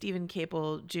 It's a Stephen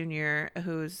Caple Jr.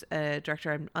 who's a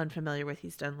director I'm unfamiliar with.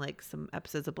 He's done like some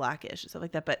episodes of Blackish and stuff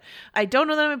like that. But I don't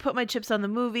know that I'm gonna put my chips on the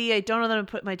movie. I don't know that I'm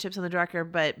gonna put my chips on the director.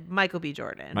 But Michael B.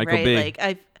 Jordan, right? B. Like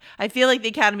I feel like the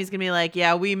Academy's gonna be like,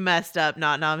 yeah, we messed up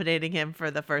not nominating him for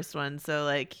the first one. So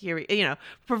like here,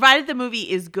 provided the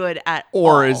movie is good at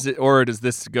all. Or does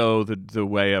this go the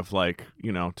way of like,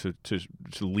 to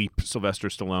leap Sylvester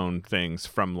Stallone things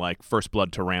from like First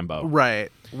Blood to Rambo? Right.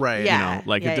 Yeah.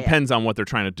 It depends on what they're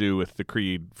trying to do with the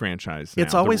Creed franchise now,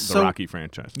 it's always the Rocky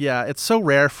franchise. Yeah, it's so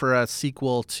rare for a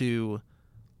sequel to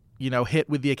hit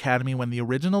with the Academy when the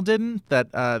original didn't,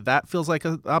 that feels like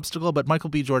an obstacle. But Michael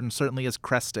B. Jordan certainly is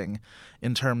cresting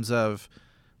in terms of,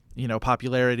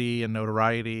 popularity and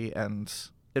notoriety, and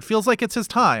it feels like it's his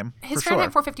time. His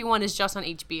Fahrenheit 451 is just on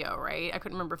HBO, right? I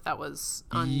couldn't remember if that was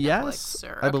on Netflix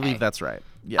or... I believe that's right.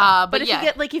 Yeah. But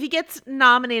if he gets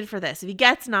nominated for this, if he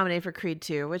gets nominated for Creed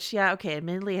 2, which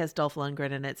admittedly has Dolph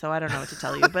Lundgren in it, so I don't know what to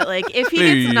tell you. But like if he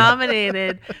gets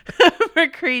nominated for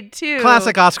Creed 2,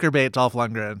 classic Oscar bait, Dolph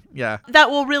Lundgren. Yeah. That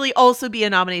will really also be a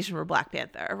nomination for Black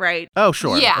Panther, right? Oh,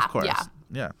 sure. Yeah, of course.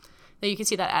 Yeah. You can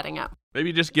see that adding up.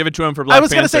 Maybe just give it to him for Black Panther. I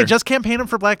was going to say, just campaign him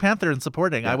for Black Panther and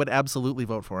supporting. I would absolutely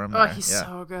vote for him. Oh, he's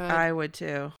so good. I would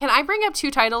too. Can I bring up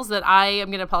two titles that I am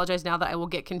going to apologize now that I will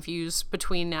get confused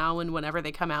between now and whenever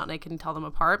they come out, and I can tell them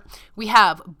apart? We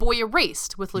have Boy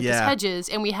Erased with Lucas Hedges,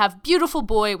 and we have Beautiful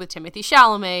Boy with Timothée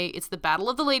Chalamet. It's the Battle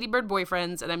of the Ladybird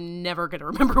Boyfriends, and I'm never going to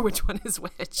remember which one is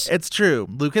which. It's true.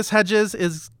 Lucas Hedges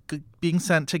is being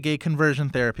sent to gay conversion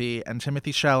therapy, and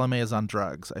Timothée Chalamet is on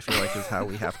drugs, I feel like is how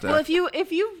we have to... Well,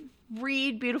 if you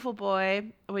read Beautiful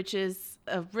Boy, which is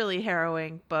a really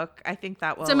harrowing book, I think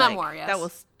that will... It's a memoir, yes.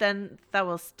 That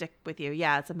will stick with you.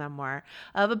 Yeah, it's a memoir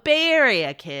of a Bay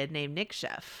Area kid named Nick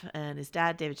Sheff, and his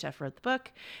dad, David Sheff, wrote the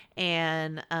book,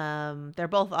 and they're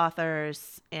both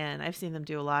authors, and I've seen them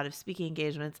do a lot of speaking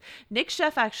engagements. Nick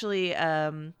Sheff actually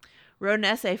wrote an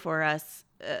essay for us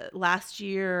last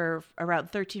year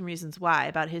around 13 Reasons Why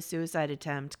about his suicide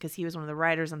attempt, because he was one of the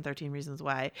writers on 13 Reasons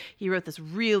Why. He wrote this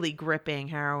really gripping,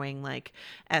 harrowing like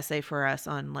essay for us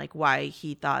on like why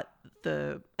he thought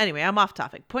anyway, I'm off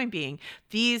topic. Point being,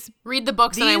 read the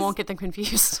books and I won't get them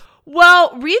confused.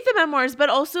 Well, read the memoirs,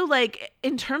 but also like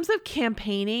in terms of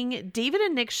campaigning, David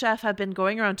and Nick Sheff have been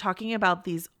going around talking about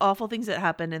these awful things that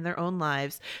happened in their own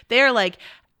lives. They are like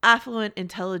affluent,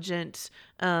 intelligent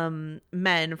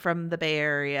men from the Bay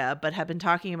Area, but have been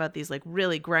talking about these like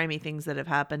really grimy things that have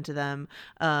happened to them,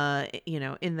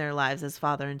 in their lives as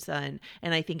father and son.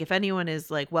 And I think if anyone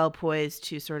is like well poised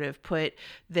to sort of put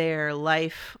their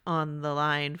life on the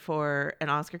line for an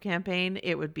Oscar campaign,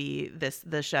 it would be the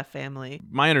Sheff family.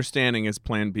 My understanding is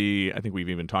Plan B, I think we've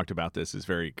even talked about this, is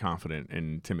very confident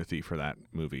in Timothy for that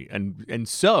movie. And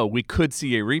so we could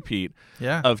see a repeat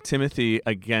of Timothy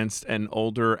against an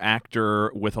older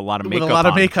actor with a lot of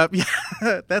makeup.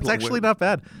 Yeah, that's actually not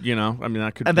bad.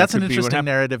 That's an interesting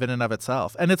narrative in and of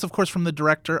itself. And it's of course from the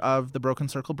director of The Broken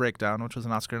Circle Breakdown, which was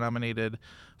an Oscar-nominated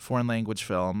foreign language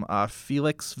film,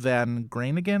 Felix van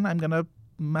Groningen. I'm gonna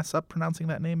mess up pronouncing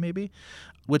that name maybe,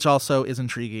 which also is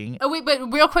intriguing. Oh wait,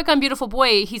 but real quick on Beautiful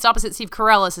Boy, he's opposite Steve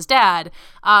Carell as his dad,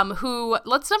 who,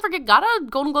 let's not forget, got a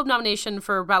Golden Globe nomination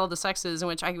for Battle of the Sexes, in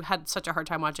which I had such a hard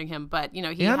time watching him, but he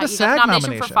got a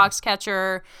nomination for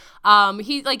Foxcatcher.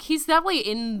 He's definitely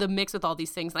in the mix with all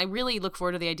these things, and I really look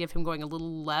forward to the idea of him going a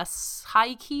little less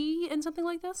high key in something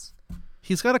like this.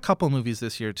 He's got a couple movies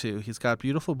this year too. He's got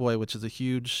Beautiful Boy, which is a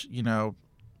huge,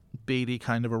 Beatty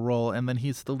kind of a role, and then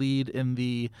he's the lead in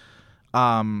the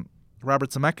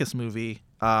Robert Zemeckis movie,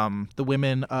 The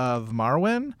Women of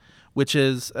Marwen, which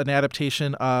is an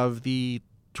adaptation of the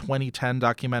 2010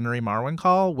 documentary Marwen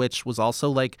Call, which was also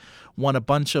like won a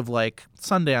bunch of like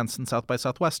Sundance and South by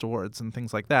Southwest awards and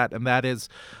things like that. And that is,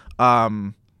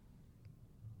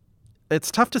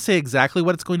 it's tough to say exactly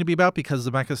what it's going to be about because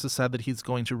Zemeckis has said that he's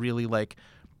going to really like,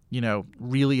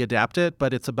 really adapt it.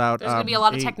 But it's about there's going to be a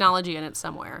lot of technology in it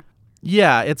somewhere.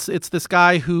 Yeah, it's this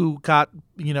guy who got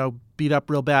beat up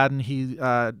real bad, and he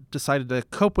decided to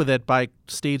cope with it by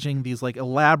staging these like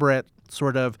elaborate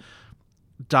sort of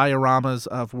dioramas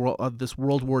of this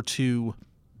World War II,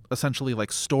 essentially like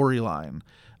storyline.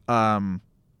 And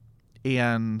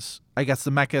I guess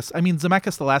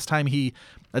Zemeckis, the last time he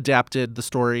adapted the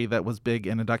story that was big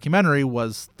in a documentary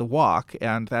was The Walk,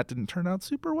 and that didn't turn out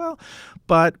super well.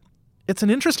 But it's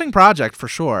an interesting project for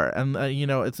sure. And,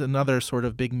 it's another sort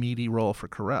of big meaty role for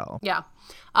Carell. Yeah.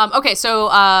 Okay,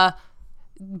 so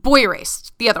Boy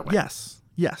Erased, the other one.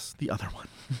 Yes, the other one.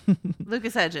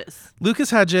 Lucas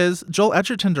Hedges, Joel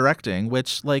Edgerton directing,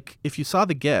 which, like, if you saw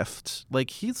The Gift, like,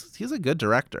 he's a good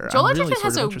director. Joel Edgerton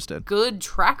has a good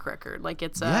track record. Like,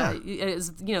 it's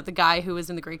the guy who was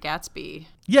in The Great Gatsby.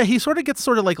 Yeah, he sort of gets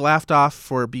like laughed off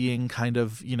for being kind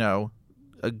of,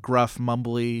 a gruff,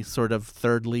 mumbly sort of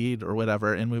third lead or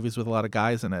whatever in movies with a lot of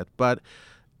guys in it. But,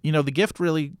 The Gift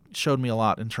really showed me a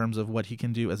lot in terms of what he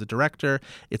can do as a director.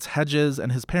 It's Hedges,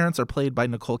 and his parents are played by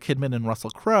Nicole Kidman and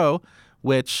Russell Crowe,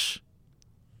 which,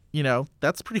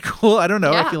 that's pretty cool. I don't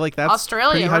know. Yeah. I feel like that's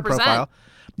Australia, pretty high represent. profile.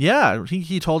 Yeah,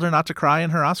 he told her not to cry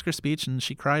in her Oscar speech, and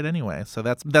she cried anyway. So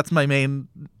that's my main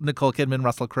Nicole Kidman,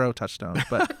 Russell Crowe touchstone.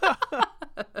 But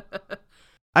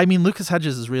I mean, Lucas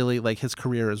Hedges is really, like, his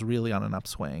career is really on an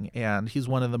upswing, and he's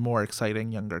one of the more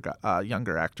exciting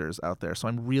younger actors out there. So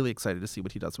I'm really excited to see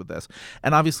what he does with this.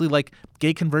 And obviously, like,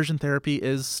 gay conversion therapy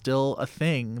is still a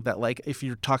thing that, like, if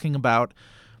you're talking about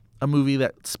a movie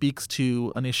that speaks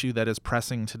to an issue that is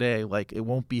pressing today, like, it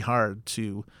won't be hard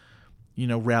to,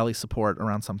 rally support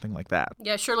around something like that.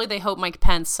 Yeah, surely they hope Mike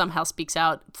Pence somehow speaks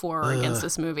out for or against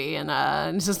this movie and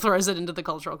just throws it into the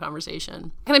cultural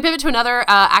conversation. Can I pivot to another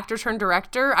actor turned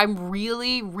director? I'm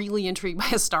really, really intrigued by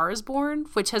A Star Is Born,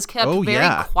 which has kept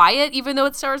very quiet, even though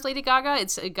it stars Lady Gaga.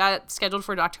 It got scheduled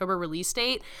for an October release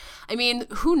date. I mean,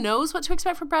 who knows what to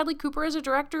expect from Bradley Cooper as a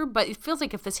director, but it feels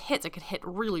like if this hits, it could hit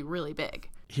really, really big.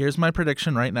 Here's my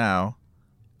prediction right now.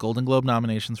 Golden Globe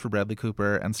nominations for Bradley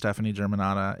Cooper and Stephanie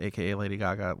Germanotta, a.k.a. Lady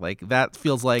Gaga. Like, that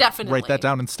feels like, definitely. Write that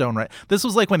down in stone, right? This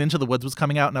was like when Into the Woods was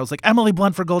coming out, and I was like, Emily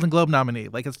Blunt for Golden Globe nominee.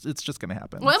 Like, it's just going to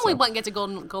happen. Well, Emily Blunt gets a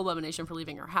Golden Globe nomination for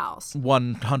Leaving Her House.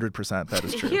 100%, that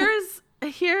is true.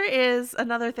 Here is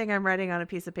another thing I'm writing on a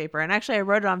piece of paper, and actually I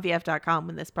wrote it on VF.com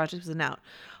when this project was announced.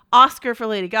 Oscar for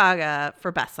Lady Gaga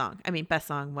for Best Song. I mean, Best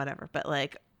Song, whatever. But,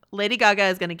 like, Lady Gaga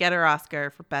is going to get her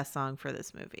Oscar for Best Song for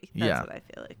this movie. That's what I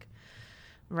feel like.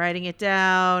 Writing it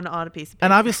down on a piece of paper.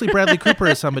 And obviously Bradley Cooper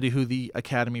is somebody who the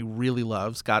Academy really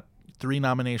loves. Got 3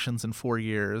 nominations in 4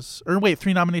 years. Or wait,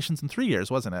 3 nominations in 3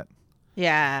 years, wasn't it?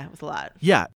 Yeah, it was a lot.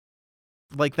 Yeah.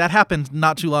 Like, that happened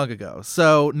not too long ago.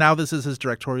 So now this is his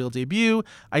directorial debut.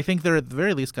 I think they're at the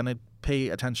very least going to pay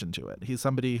attention to it. He's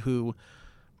somebody who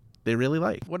they really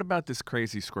like. What about this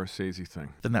crazy Scorsese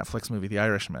thing? The Netflix movie, The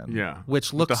Irishman. Yeah.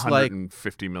 Which looks like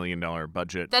 $150 million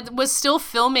budget. That was still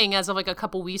filming as of like a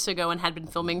couple weeks ago and had been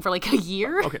filming for like a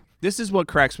year. Okay. This is what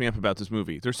cracks me up about this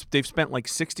movie. They've spent like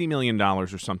 $60 million or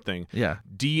something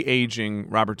de-aging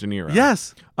Robert De Niro.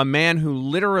 Yes. A man who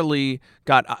literally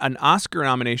got an Oscar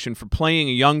nomination for playing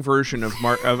a young version of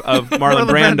Marlon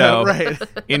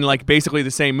Brando in like basically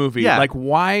the same movie. Yeah. Like,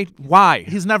 why?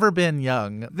 He's never been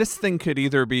young. This thing could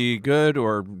either be good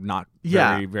or not.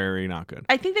 Very, very not good.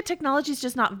 I think the technology's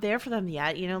just not there for them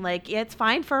yet. Like, it's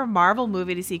fine for a Marvel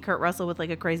movie to see Kurt Russell with like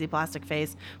a crazy plastic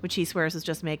face, which he swears is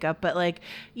just makeup. But like,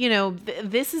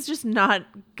 this is just not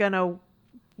gonna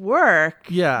work.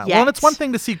 Yeah. Yet. Well, and it's one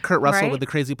thing to see Kurt Russell with the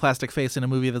crazy plastic face in a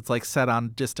movie that's like set on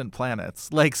distant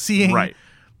planets. Like seeing. Right.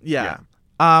 Yeah.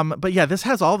 But yeah, this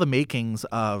has all the makings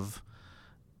of.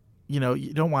 You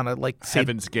don't want to like say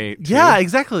Heaven's Gate. Too. Yeah,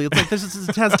 exactly. It's like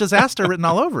it has disaster written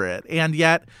all over it, and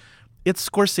yet it's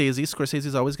Scorsese.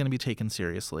 Scorsese's always going to be taken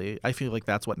seriously. I feel like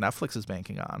that's what Netflix is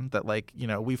banking on. That like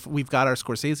we've got our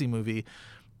Scorsese movie.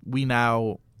 We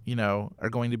now are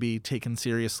going to be taken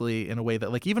seriously in a way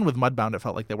that like even with Mudbound, it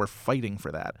felt like they were fighting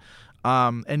for that.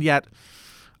 And yet,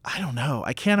 I don't know.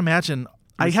 I can't imagine.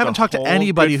 I haven't talked to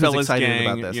anybody who's excited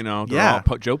about this.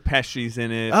 Joe Pesci's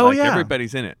in it. Oh, yeah.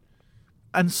 Everybody's in it.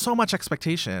 And so much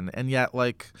expectation, and yet,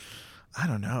 like, I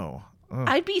don't know. Ugh.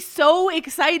 I'd be so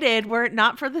excited were it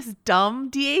not for this dumb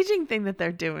de-aging thing that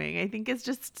they're doing. I think it's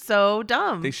just so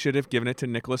dumb. They should have given it to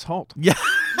Nicholas Hoult. Yeah.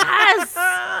 Yes!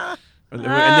 And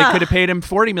they could have paid him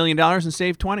 $40 million and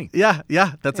saved $20. Yeah,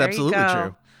 that's there absolutely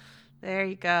true. There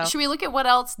you go. Should we look at what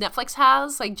else Netflix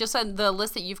has? Like, just on the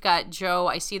list that you've got, Joe,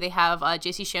 I see they have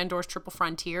J.C. Chandor's Triple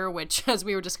Frontier, which, as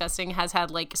we were discussing, has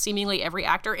had, like, seemingly every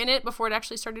actor in it before it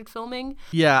actually started filming.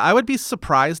 Yeah, I would be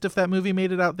surprised if that movie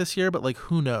made it out this year, but, like,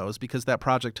 who knows? Because that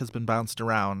project has been bounced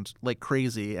around like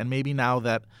crazy. And maybe now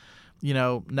that, you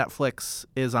know, Netflix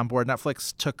is on board.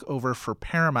 Netflix took over for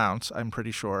Paramount, I'm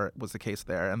pretty sure was the case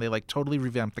there. And they, like, totally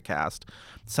revamped the cast,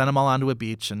 sent them all onto a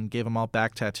beach and gave them all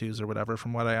back tattoos or whatever,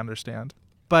 from what I understand.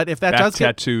 But if that does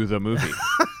Tattoo the movie.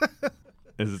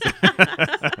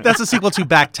 That's a sequel to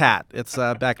Back Tat. It's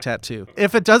Back Tattoo.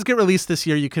 If it does get released this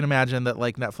year, you can imagine that,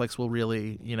 like, Netflix will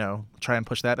really, you know, try and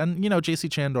push that. And, you know, J.C.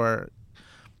 Chandor,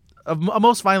 A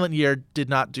Most Violent Year did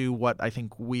not do what I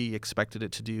think we expected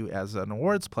it to do as an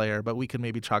awards player, but we could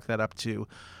maybe chalk that up to,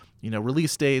 you know,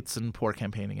 release dates and poor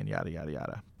campaigning and yada, yada,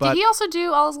 yada. But did he also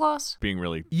do All Is Lost? Being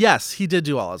really... Yes, he did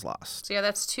do All Is Lost. So yeah,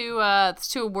 that's two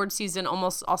award season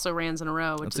almost also rans in a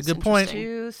row, which That's is a good point.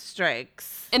 2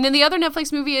 strikes. And then the other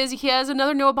Netflix movie is he has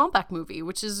another Noah Baumbach movie,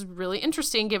 which is really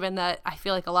interesting given that I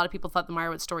feel like a lot of people thought the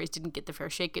Meyerowitz stories didn't get the fair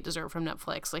shake it deserved from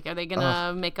Netflix. Like, are they going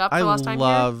to make up for lost time here?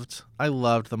 I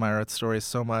loved the Meyerowitz stories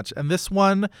so much. And this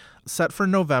one, set for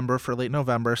November, for late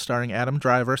November, starring Adam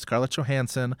Driver, Scarlett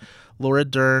Johansson, Laura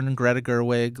Dern, Greta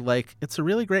Gerwig. Like, it's a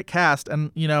really great cast.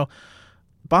 And, you know,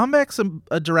 Baumbach's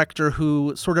a director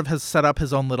who sort of has set up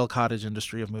his own little cottage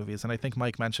industry of movies. And I think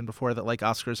Mike mentioned before that, like,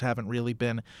 Oscars haven't really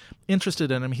been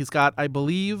interested in him. He's got, I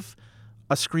believe,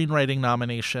 a screenwriting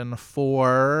nomination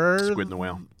for... Squid and the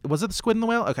Whale. Was it The Squid and the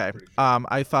Whale? Okay.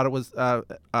 I thought it was...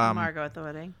 Margot at the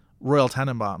Wedding. Royal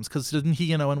Tenenbaums, because didn't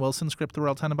he and Owen Wilson script the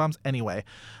Royal Tenenbaums? Anyway.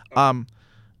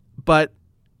 But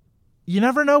you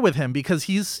never know with him because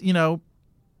he's, you know,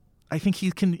 I think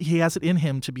he has it in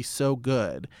him to be so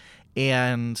good.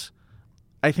 And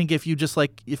I think if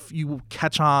you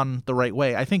catch on the right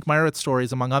way, I think Meyerowitz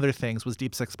Stories, among other things, was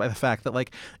deep sixed by the fact that,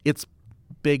 like, its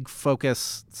big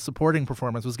focus supporting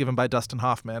performance was given by Dustin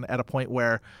Hoffman at a point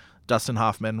where Dustin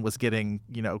Hoffman was getting,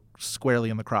 you know, squarely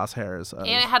in the crosshairs. And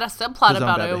it had a subplot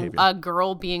about a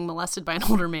girl being molested by an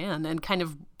older man and kind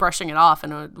of brushing it off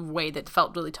in a way that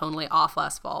felt really tonally off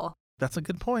last fall. That's a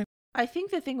good point. I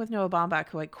think the thing with Noah Baumbach,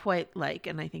 who I quite like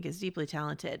and I think is deeply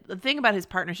talented, the thing about his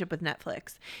partnership with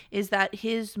Netflix is that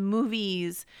his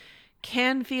movies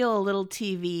can feel a little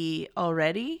TV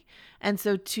already. And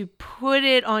so to put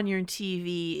it on your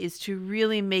TV is to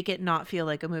really make it not feel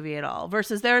like a movie at all.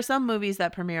 Versus there are some movies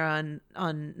that premiere on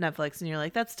Netflix and you're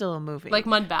like, that's still a movie. Like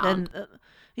Mudbound.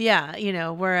 Yeah, you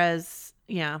know, whereas,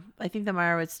 yeah, I think the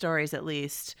Meyerowitz Stories, at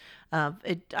least,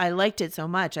 I liked it so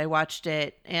much. I watched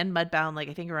it and Mudbound, like,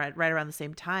 I think right around the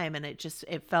same time. And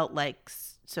it felt like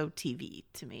so TV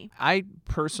to me. I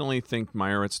personally think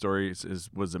Meyerowitz Stories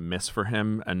was a miss for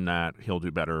him and that he'll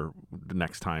do better the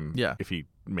next time if he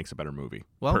makes a better movie,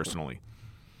 personally.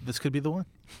 This could be the one.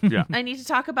 Yeah. I need to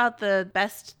talk about the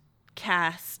best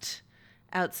cast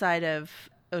outside of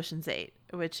Ocean's 8,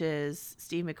 which is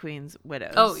Steve McQueen's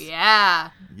Widows. Oh,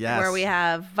 yeah. Yes. Where we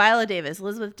have Viola Davis,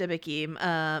 Elizabeth Debicki,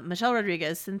 Michelle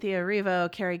Rodriguez, Cynthia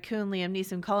Erivo, Carrie Coon, Liam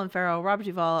Neeson, Colin Farrell, Robert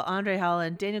Duvall, Andre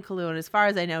Holland, Daniel Kaluuya, and as far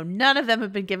as I know, none of them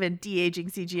have been given de-aging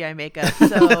CGI makeup.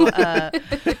 So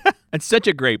It's such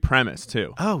a great premise,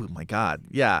 too. Oh, my God.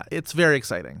 Yeah, it's very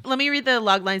exciting. Let me read the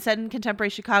logline. Set in contemporary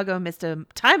Chicago amidst a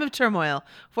time of turmoil,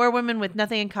 4 women with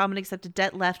nothing in common except a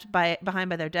debt left behind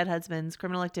by their dead husbands,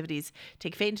 criminal activities,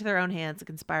 take fate into their own hands and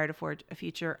conspire to forge a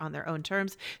future on their own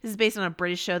terms. This is based on a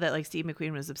British show that, like, Steve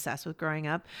McQueen was obsessed with growing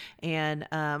up. And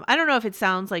I don't know if it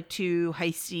sounds like too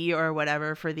heisty or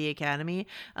whatever for the Academy,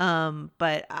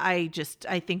 but I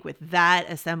think with that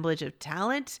assemblage of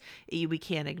talent, we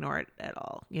can't ignore it at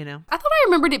all, you know? I thought I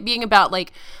remembered it being about,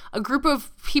 like, a group of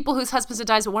people whose husbands had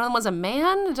died, but one of them was a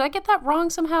man. Did I get that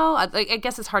wrong somehow? I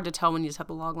guess it's hard to tell when you just have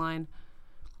the log line.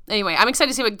 Anyway, I'm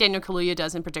excited to see what Daniel Kaluuya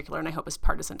does in particular, and I hope it's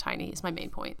partisan tiny is my main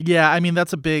point. Yeah, I mean,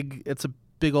 it's a big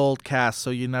old cast,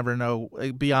 so you never know.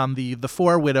 Beyond the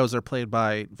 4 widows are played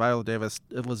by Viola Davis,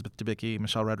 Elizabeth Debicki,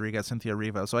 Michelle Rodriguez, Cynthia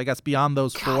Erivo. So I guess beyond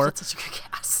those 4, that's such a good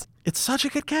cast. It's such a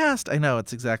good cast. I know,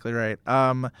 it's exactly right.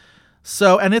 And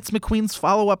it's McQueen's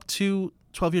follow-up to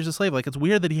 12 Years a Slave. Like, it's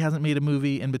weird that he hasn't made a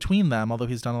movie in between them, although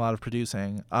he's done a lot of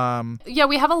producing. Yeah,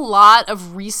 we have a lot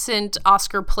of recent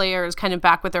Oscar players kind of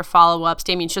back with their follow-ups.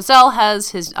 Damien Chazelle has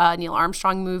his Neil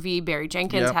Armstrong movie. Barry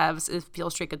Jenkins has If Beale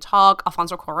Street Could Talk.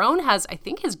 Alfonso Cuarón has, I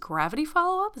think, his Gravity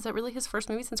follow-up. Is that really his first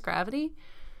movie since Gravity?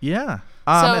 Yeah.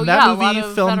 So, and that movie a lot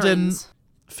of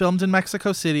filmed in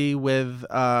Mexico City with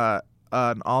an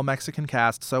all-Mexican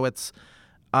cast. So it's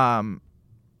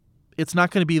it's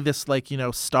not going to be this like,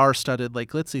 star-studded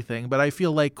like glitzy thing, but I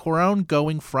feel like Cuarón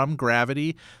going from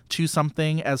Gravity to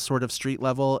something as sort of street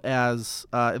level as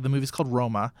the movie's called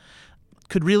Roma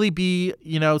could really be,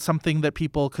 something that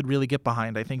people could really get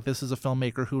behind. I think this is a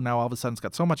filmmaker who now all of a sudden's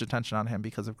got so much attention on him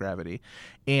because of Gravity.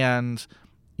 And,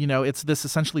 it's this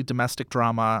essentially domestic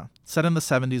drama set in the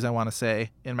 70s, I want to say,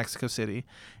 in Mexico City.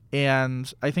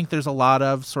 And I think there's a lot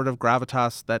of sort of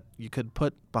gravitas that you could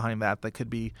put behind that could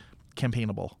be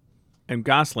campaignable. And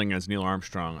Gosling as Neil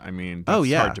Armstrong, I mean,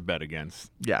 that's hard to bet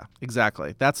against. Yeah,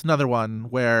 exactly. That's another one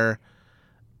where,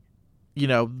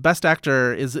 Best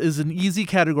Actor is an easy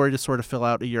category to sort of fill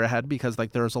out a year ahead because,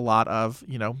 like, there's a lot of,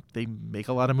 they make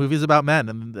a lot of movies about men,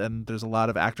 and there's a lot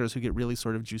of actors who get really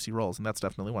sort of juicy roles, and that's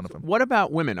definitely one of them. What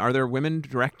about women? Are there women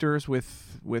directors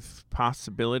with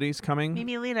possibilities coming?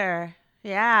 Mimi Leder.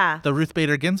 Yeah. The Ruth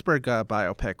Bader Ginsburg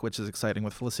biopic, which is exciting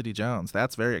with Felicity Jones.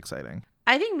 That's very exciting.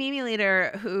 I think Mimi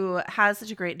Leder, who has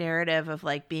such a great narrative of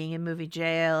like being in movie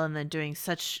jail and then doing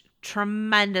such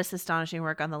tremendous, astonishing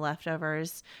work on The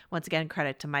Leftovers. Once again,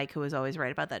 credit to Mike, who was always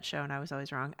right about that show and I was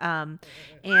always wrong. And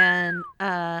then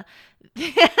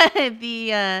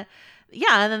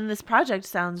this project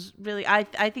sounds really.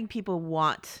 I think people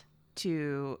want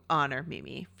to honor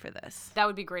Mimi for this. That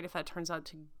would be great if that turns out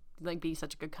to be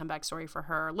such a good comeback story for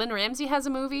her. Lynn Ramsey has a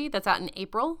movie that's out in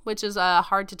April, which is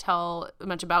hard to tell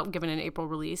much about given an April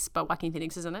release, but Joaquin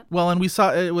Phoenix is in it. Well, and we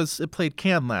saw it played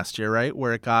Cannes last year, right?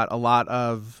 Where it got a lot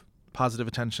of positive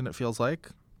attention, it feels like.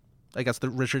 I guess that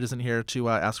Richard isn't here to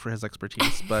ask for his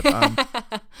expertise, but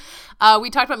we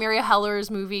talked about Maria Heller's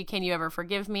movie "Can You Ever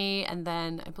Forgive Me," and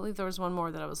then I believe there was one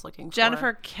more that I was looking for.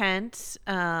 Jennifer Kent,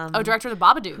 director of The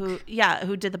Babadook,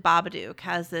 who did The Babadook,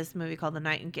 has this movie called The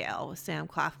Nightingale with Sam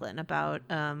Claflin about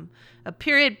a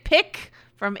period pick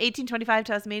from 1825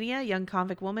 Tasmania. A young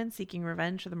convict woman seeking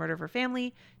revenge for the murder of her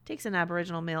family takes an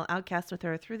Aboriginal male outcast with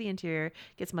her through the interior,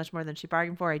 gets much more than she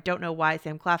bargained for. I don't know why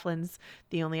Sam Claflin's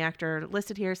the only actor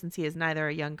listed here, since he is neither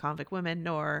a young convict woman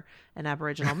nor an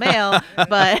Aboriginal male,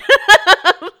 but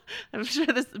I'm sure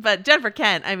but Jennifer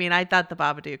Kent, I mean, I thought The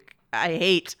Babadook, I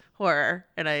hate horror,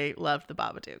 and I loved The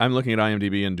Babadook. I'm looking at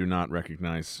IMDb and do not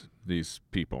recognize these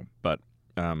people, but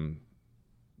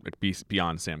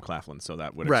beyond Sam Claflin, so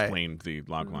that would explain the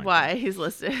logline. Why he's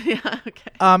listed. Yeah,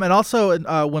 okay. And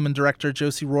also women director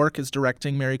Josie Rourke is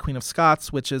directing Mary Queen of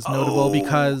Scots, which is notable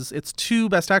because it's 2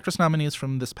 Best Actress nominees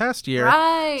from this past year,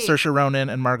 Saoirse Ronan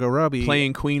and Margot Robbie.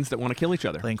 Playing queens that want to kill each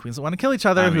other. Who doesn't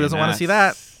want to see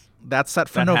that? That's set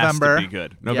for November. Has to be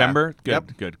good. November? Yeah.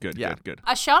 Good.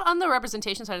 A shout on the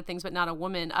representation side of things, but not a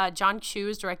woman. John Chu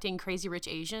is directing Crazy Rich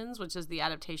Asians, which is the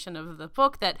adaptation of the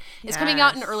book that is coming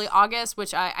out in early August,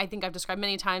 which I think I've described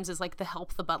many times as like the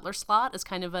Help the Butler slot, as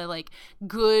kind of a like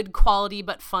good quality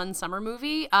but fun summer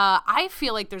movie. I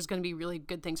feel like there's going to be really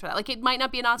good things for that. Like, it might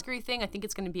not be an Oscar-y thing. I think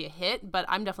it's going to be a hit, but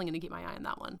I'm definitely going to keep my eye on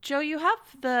that one. Joe, you have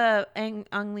the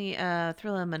Ang Lee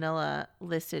Thriller in Manila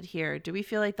listed here. Do we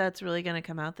feel like that's really going to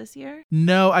come out this year?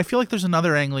 No, I feel like there's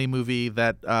another Ang Lee movie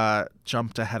that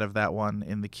jumped ahead of that one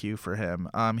in the queue for him.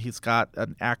 He's got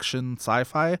an action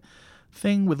sci-fi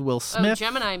thing with Will Smith. Oh,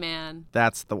 Gemini Man.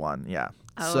 That's the one, yeah.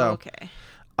 Oh, okay.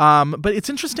 But it's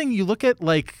interesting. You look at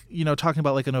talking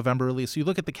about like a November release. You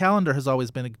look at the calendar has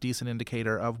always been a decent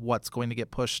indicator of what's going to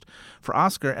get pushed for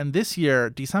Oscar. And this year,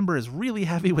 December is really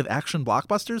heavy with action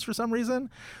blockbusters for some reason.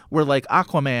 Where like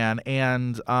Aquaman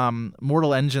and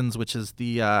Mortal Engines, which is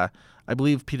the I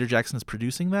believe Peter Jackson is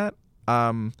producing that.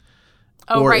 And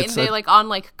they like on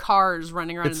like cars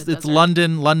running around in the desert. It's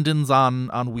London's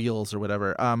on wheels or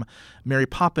whatever. Mary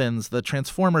Poppins, the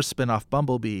Transformers spinoff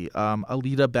Bumblebee,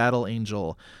 Alita Battle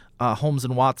Angel, Holmes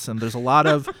and Watson. There's a lot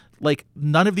of like,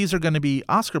 none of these are going to be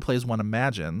Oscar plays, one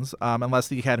imagines, unless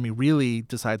the Academy really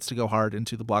decides to go hard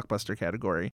into the blockbuster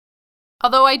category.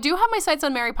 Although I do have my sights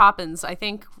on Mary Poppins. I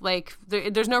think like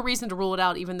there's no reason to rule it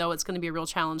out, even though it's going to be a real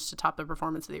challenge to top the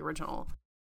performance of the original.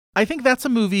 I think that's a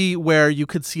movie where you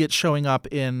could see it showing up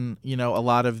in, a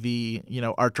lot of the,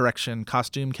 art direction,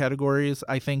 costume categories.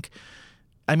 I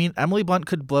mean, Emily Blunt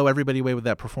could blow everybody away with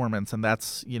that performance. And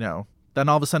that's, then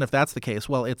all of a sudden, if that's the case,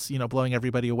 well, it's, blowing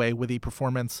everybody away with a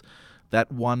performance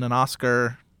that won an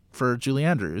Oscar for Julie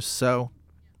Andrews. So.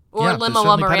 Or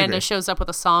Lin-Manuel Miranda shows up with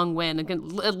a song win.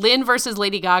 Lin versus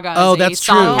Lady Gaga is that's a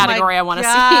song true. category I want to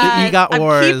see. The EGOT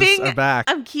wars are back.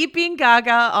 I'm keeping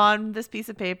Gaga on this piece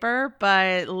of paper,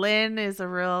 but Lin is a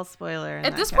real spoiler.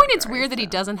 At this point, it's weird that he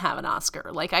doesn't have an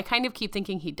Oscar. Like, I kind of keep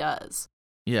thinking he does.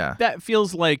 Yeah. That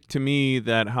feels like to me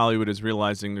that Hollywood is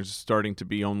realizing there's starting to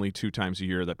be only 2 times a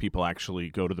year that people actually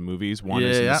go to the movies. One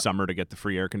is in the summer to get the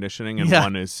free air conditioning, and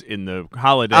one is in the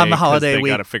holiday. On the holiday they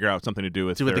week, got to figure out something to do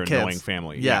with their the annoying kids.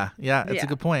 family. Yeah, it's a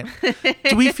good point.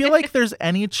 Do we feel like there's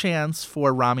any chance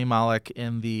for Rami Malek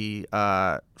in the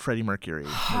Freddie Mercury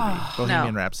movie,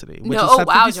 Bohemian Rhapsody, which is set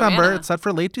for December? Joanna. It's set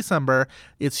for late December.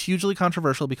 It's hugely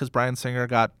controversial because Bryan Singer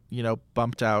got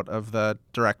bumped out of the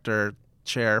director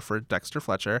chair for Dexter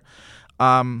Fletcher.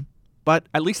 But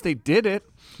at least they did it.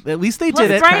 At least they Plus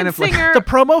did it. Bryan Singer, the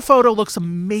promo photo looks It's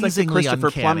amazingly like the Christopher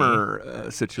uncanny.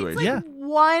 Plummer situation. It's like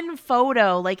one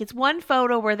photo. Like it's one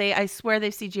photo where I swear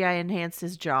they've CGI enhanced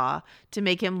his jaw to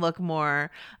make him look more.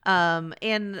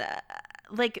 And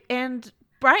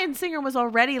Bryan Singer was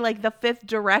already like the 5th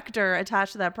director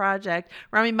attached to that project.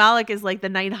 Rami Malek is like the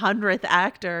 900th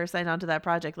actor signed onto that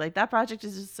project. Like that project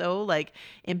is just so like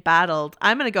embattled.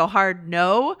 I'm going to go hard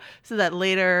no so that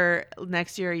later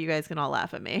next year you guys can all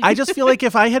laugh at me. I just feel like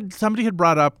if somebody had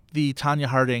brought up the Tanya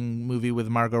Harding movie with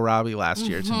Margot Robbie last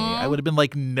year to me, I would have been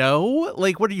like, no,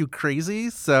 like, what are you,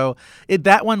 crazy? So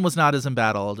that one was not as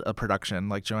embattled a production.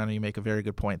 Like, Joanna, you make a very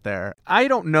good point there. I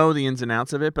don't know the ins and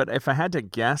outs of it, but if I had to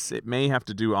guess, it may have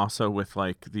to do also with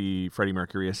like the Freddie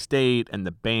Mercury estate and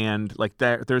the band. Like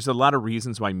there's a lot of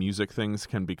reasons why music things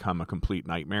can become a complete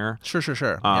nightmare. Sure. There's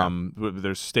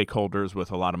stakeholders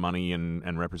with a lot of money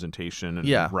and representation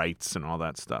and rights and all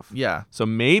that stuff. Yeah. So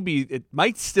maybe it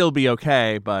might still be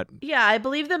okay, but yeah, I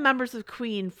believe the members of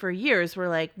Queen for years were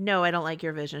like, no, I don't like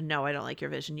your vision. No, I don't like your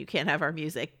vision. You can't have our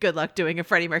music. Good luck doing a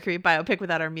Freddie Mercury biopic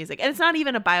without our music. And it's not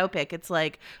even a biopic. It's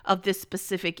like of this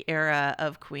specific era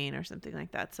of Queen or something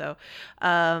like that. So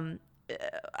I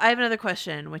have another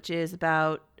question, which is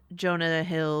about Jonah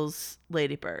Hill's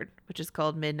Lady Bird, which is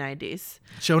called Mid-90s.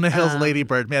 Jonah Hill's Lady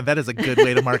Bird. Man, that is a good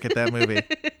way to market that movie.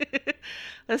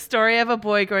 The story of a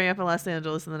boy growing up in Los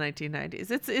Angeles in the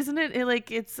 1990s. Isn't it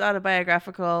like it's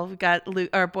autobiographical? We got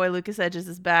our boy Lucas Hedges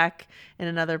is back in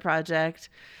another project.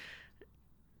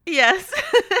 Yes,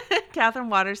 Catherine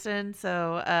Waterston.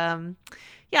 So,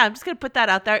 yeah, I'm just gonna put that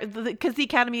out there because the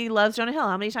Academy loves Jonah Hill.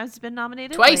 How many times has he been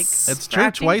nominated? Twice. It's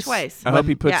true, twice. I hope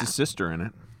he puts his sister in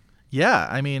it. Yeah,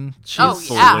 I mean, she's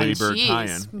Lady Bird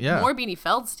tie-in. More Beanie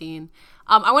Feldstein.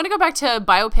 I want to go back to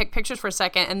biopic pictures for a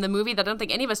second, and the movie that I don't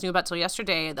think any of us knew about till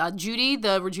yesterday, Judy,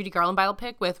 the Judy Garland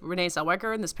biopic with Renee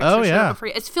Zellweger and this picture show for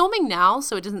free. It's filming now,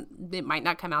 so it might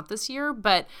not come out this year,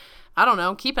 but I don't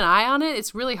know. Keep an eye on it.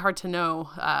 It's really hard to know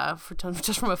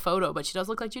just from a photo, but she does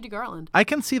look like Judy Garland. I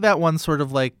can see that one sort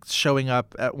of like showing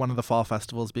up at one of the fall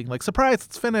festivals, being like, "Surprise,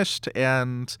 it's finished!"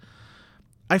 And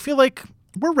I feel like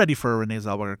we're ready for a Renee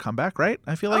Zellweger comeback, right?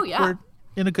 I feel like we're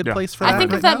in a good place for that. I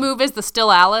think right of that now. move is the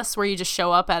Still Alice, where you just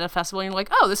show up at a festival and you're like,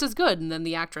 oh, this is good. And then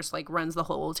the actress like runs the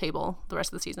whole table the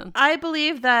rest of the season. I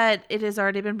believe that it has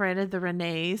already been branded the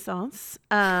Renaissance.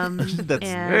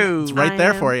 It's right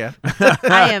there for you.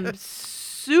 I am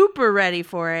super ready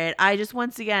for it. I just,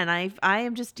 once again, I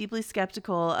am just deeply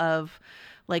skeptical of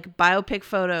like biopic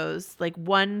photos, like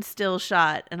one still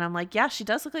shot, and I'm like, yeah, she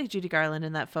does look like Judy Garland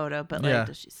in that photo, but like,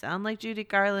 does she sound like Judy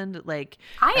Garland? Like,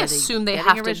 I assume they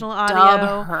have original to audio?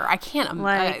 dub her. I can't.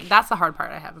 Like, that's the hard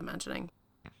part I have imagining.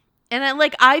 And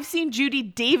I've seen Judy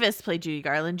Davis play Judy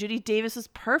Garland. Judy Davis is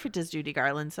perfect as Judy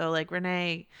Garland. So like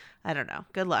Renee, I don't know.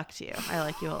 Good luck to you. I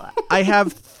like you a lot. I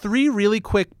have 3 really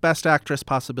quick Best Actress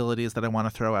possibilities that I want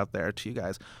to throw out there to you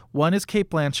guys. One is Cate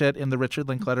Blanchett in the Richard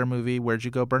Linklater movie Where'd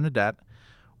You Go, Bernadette?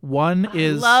 One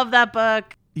is... love that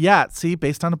book. Yeah, see,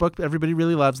 based on a book everybody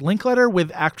really loves. Linklater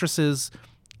with actresses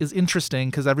is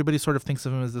interesting because everybody sort of thinks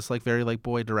of him as this like very like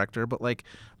boy director, but like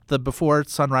the Before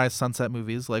Sunrise, Sunset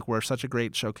movies like were such a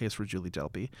great showcase for Julie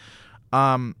Delpy.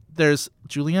 There's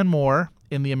Julianne Moore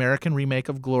in the American remake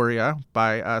of Gloria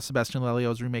by Sebastian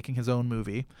Lelio's remaking his own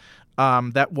movie.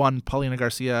 That won Paulina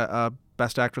Garcia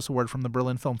Best Actress Award from the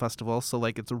Berlin Film Festival, so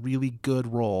like it's a really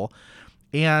good role.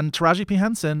 And Taraji P.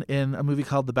 Henson in a movie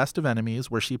called The Best of Enemies,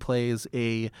 where she plays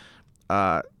a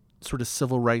sort of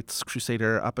civil rights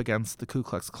crusader up against the Ku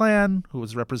Klux Klan, who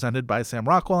was represented by Sam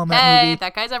Rockwell in that movie. Hey,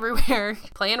 that guy's everywhere,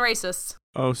 playing racists.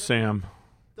 Oh, Sam.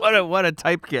 What a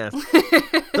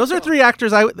typecast. Those are 3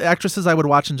 actresses I would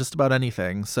watch in just about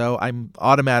anything, so I'm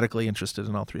automatically interested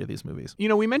in all 3 of these movies. You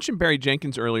know, we mentioned Barry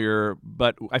Jenkins earlier,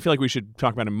 but I feel like we should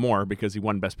talk about him more because he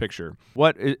won Best Picture.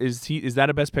 What is that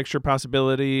a Best Picture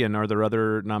possibility, and are there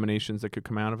other nominations that could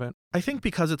come out of it? I think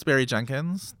because it's Barry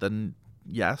Jenkins, then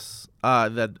yes.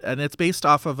 And it's based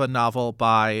off of a novel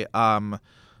by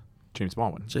James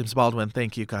Baldwin. James Baldwin,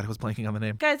 thank you. God, I was blanking on the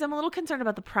name. Guys, I'm a little concerned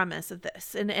about the premise of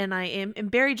this. And I am, and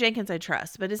Barry Jenkins I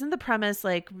trust, but isn't the premise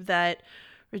like that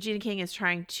Regina King is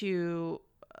trying to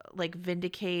like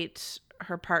vindicate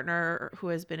her partner who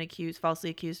has been falsely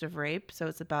accused of rape. So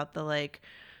it's about the like,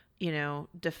 you know,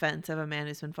 defense of a man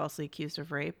who's been falsely accused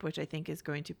of rape, which I think is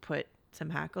going to put some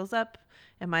hackles up.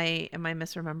 Am I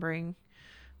misremembering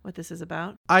what this is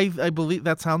about? I believe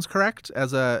that sounds correct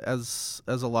as a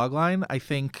log line. I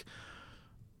think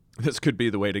this could be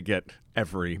the way to get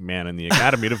every man in the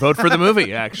Academy to vote for the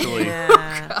movie, actually.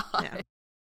 Yeah. Yeah.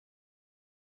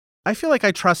 I feel like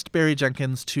I trust Barry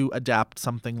Jenkins to adapt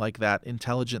something like that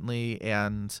intelligently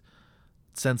and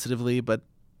sensitively, but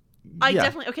I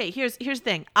definitely, okay, here's the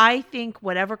thing. I think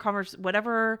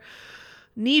whatever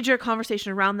knee-jerk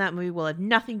conversation around that movie will have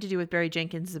nothing to do with Barry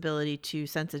Jenkins' ability to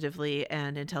sensitively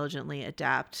and intelligently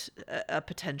adapt a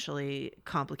potentially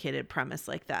complicated premise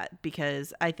like that,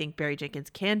 because I think Barry Jenkins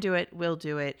can do it, will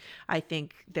do it. I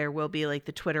think there will be like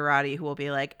the Twitterati who will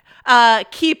be like,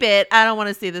 keep it. I don't want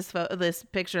to see this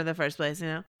picture in the first place, you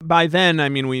know? By then, I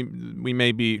mean, we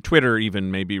may be, Twitter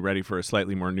even may be ready for a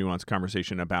slightly more nuanced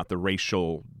conversation about the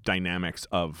racial dynamics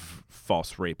of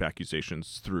false rape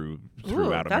accusations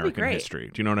throughout American history.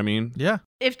 Do you know what I mean? Yeah.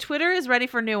 If Twitter is ready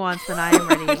for nuance, then I am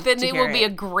ready. Then it will be a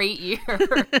great year.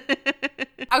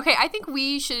 Okay, I think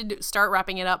we should start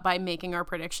wrapping it up by making our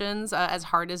predictions, as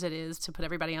hard as it is to put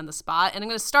everybody on the spot. And I'm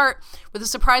going to start with a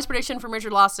surprise prediction from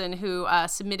Richard Lawson, who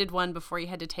submitted one before he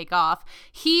had to take off.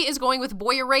 He is going with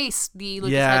Boy Erased, the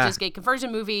Lucas Hedges gay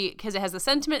conversion movie, because it has the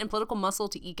sentiment and political muscle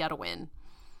to eke out a win.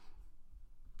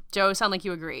 Joe, sound like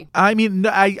you agree. I mean,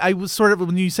 I was sort of,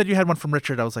 when you said you had one from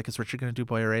Richard, I was like, is Richard going to do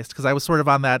Boy Erased? Because I was sort of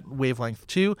on that wavelength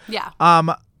too. Yeah.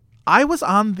 I was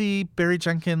on the Barry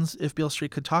Jenkins If Beale Street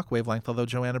Could Talk wavelength, although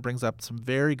Joanna brings up some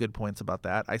very good points about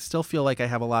that. I still feel like I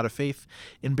have a lot of faith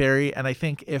in Barry, and I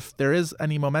think if there is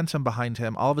any momentum behind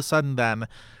him, all of a sudden then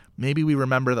maybe we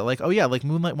remember that, like, oh yeah, like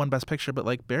Moonlight won Best Picture, but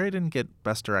like Barry didn't get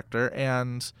Best Director,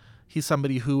 and he's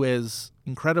somebody who is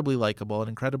incredibly likable and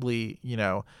incredibly, you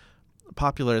know,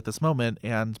 popular at this moment,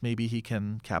 and maybe he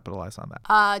can capitalize on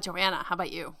that. Joanna, how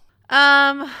about you?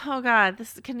 Oh God,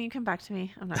 can you come back to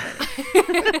me? I'm not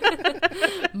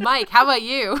ready. Mike, how about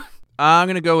you? I'm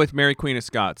going to go with Mary Queen of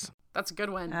Scots. That's a good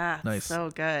one. Nice.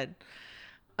 So good.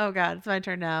 Oh God, it's my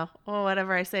turn now. Oh,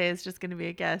 whatever I say is just going to be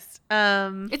a guess.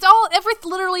 It's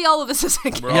literally all of this is a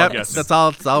guess. Yep, that's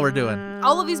all we're doing.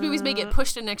 All of these movies may get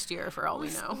pushed to next year for all we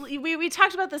know. We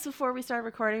talked about this before we started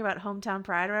recording about Hometown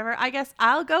Pride or whatever. I guess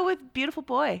I'll go with Beautiful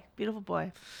Boy. Beautiful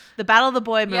Boy. The Battle of the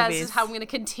Boy movies. Yeah, this is how I'm going to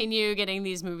continue getting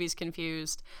these movies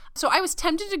confused. So I was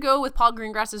tempted to go with Paul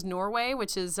Greengrass's Norway,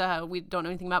 which is, we don't know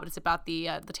anything about, but it's about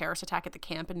the terrorist attack at the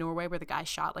camp in Norway where the guy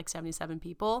shot like 77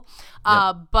 people.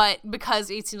 But because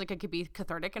it seems like it could be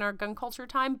cathartic in our gun culture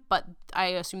time, but I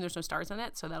assume there's no stars in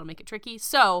it, so that'll make it tricky.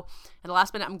 So at the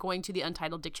last minute, I'm going to the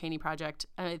Untitled Dick Cheney Project.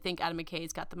 I think Adam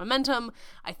McKay's got the momentum.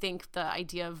 I think the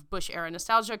idea of Bush-era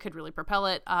nostalgia could really propel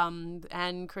it.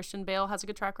 And Christian Bale has a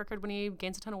good track record when he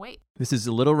gains a ton of weight. This is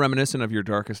a little reminiscent of your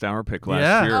Darkest Hour pick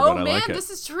last year, Oh but I man, like it. this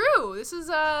is true. This is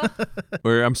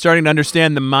Where I'm starting to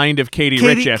understand the mind of Katie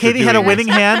Rich after Katie had a doing winning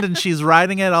hand, and she's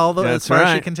riding it all the as far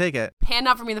as she can take it. Hand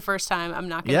out for me the first time. I'm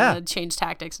not going to change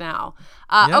tactics now.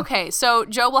 Okay, so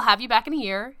Joe, we'll have you back in a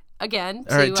year again.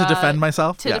 To defend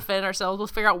myself? To defend ourselves. We'll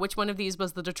figure out which one of these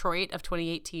was the Detroit of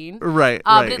 2018. Right,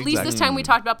 but at least this time we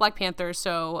talked about Black Panther,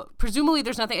 so presumably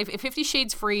there's nothing. If 50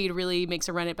 Shades Freed really makes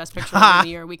a run at Best Picture of the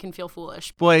year, we can feel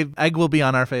foolish. Boy, egg will be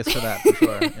on our face for that, for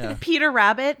sure. Yeah. Peter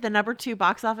Rabbit, the #2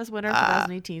 box office winner of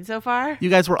 2018 so far. You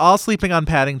guys were all sleeping on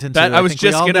Paddington 2. I was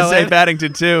just going to say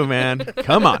Paddington 2, man.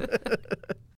 Come on.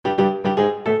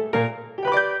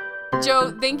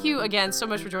 Joe, thank you again so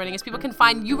much for joining us. People can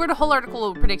find, you wrote a whole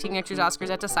article predicting next year's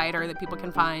Oscars at Decider that people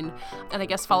can find, and I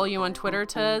guess follow you on Twitter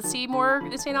to see more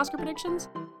insane Oscar predictions.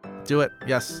 Do it.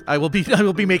 Yes. I will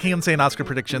be making insane Oscar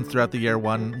predictions throughout the year,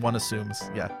 one assumes.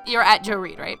 Yeah. You're at Joe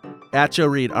Reid, right? At Joe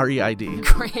Reid, REID.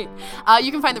 Great.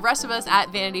 You can find the rest of us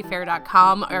at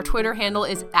VanityFair.com. Our Twitter handle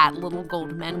is at Little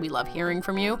Gold Men. We love hearing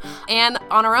from you. And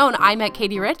on our own, I'm at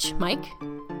Katie Rich. Mike?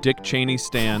 Dick Cheney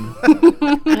Stan. Do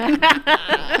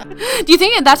you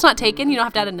think that's not taken? You don't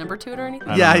have to add a number to it or anything?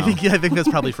 I think that's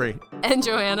probably free. And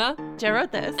Joanna? Joe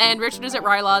wrote this. And Richard is at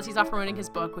Rylaws. He's off promoting his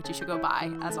book, which you should go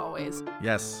buy, as always.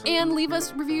 Yes. And leave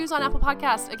us reviews on Apple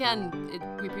Podcasts. Again,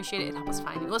 we appreciate it. It helps us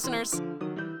find new listeners.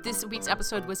 This week's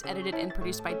episode was edited and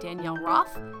produced by Danielle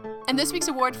Roth. And this week's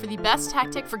award for the best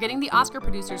tactic for getting the Oscar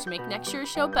producers to make next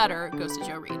year's show better goes to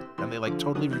Joe Reid. And they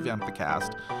totally revamped the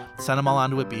cast, sent them all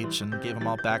onto a beach, and gave them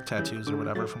all back tattoos or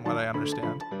whatever, from what I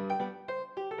understand.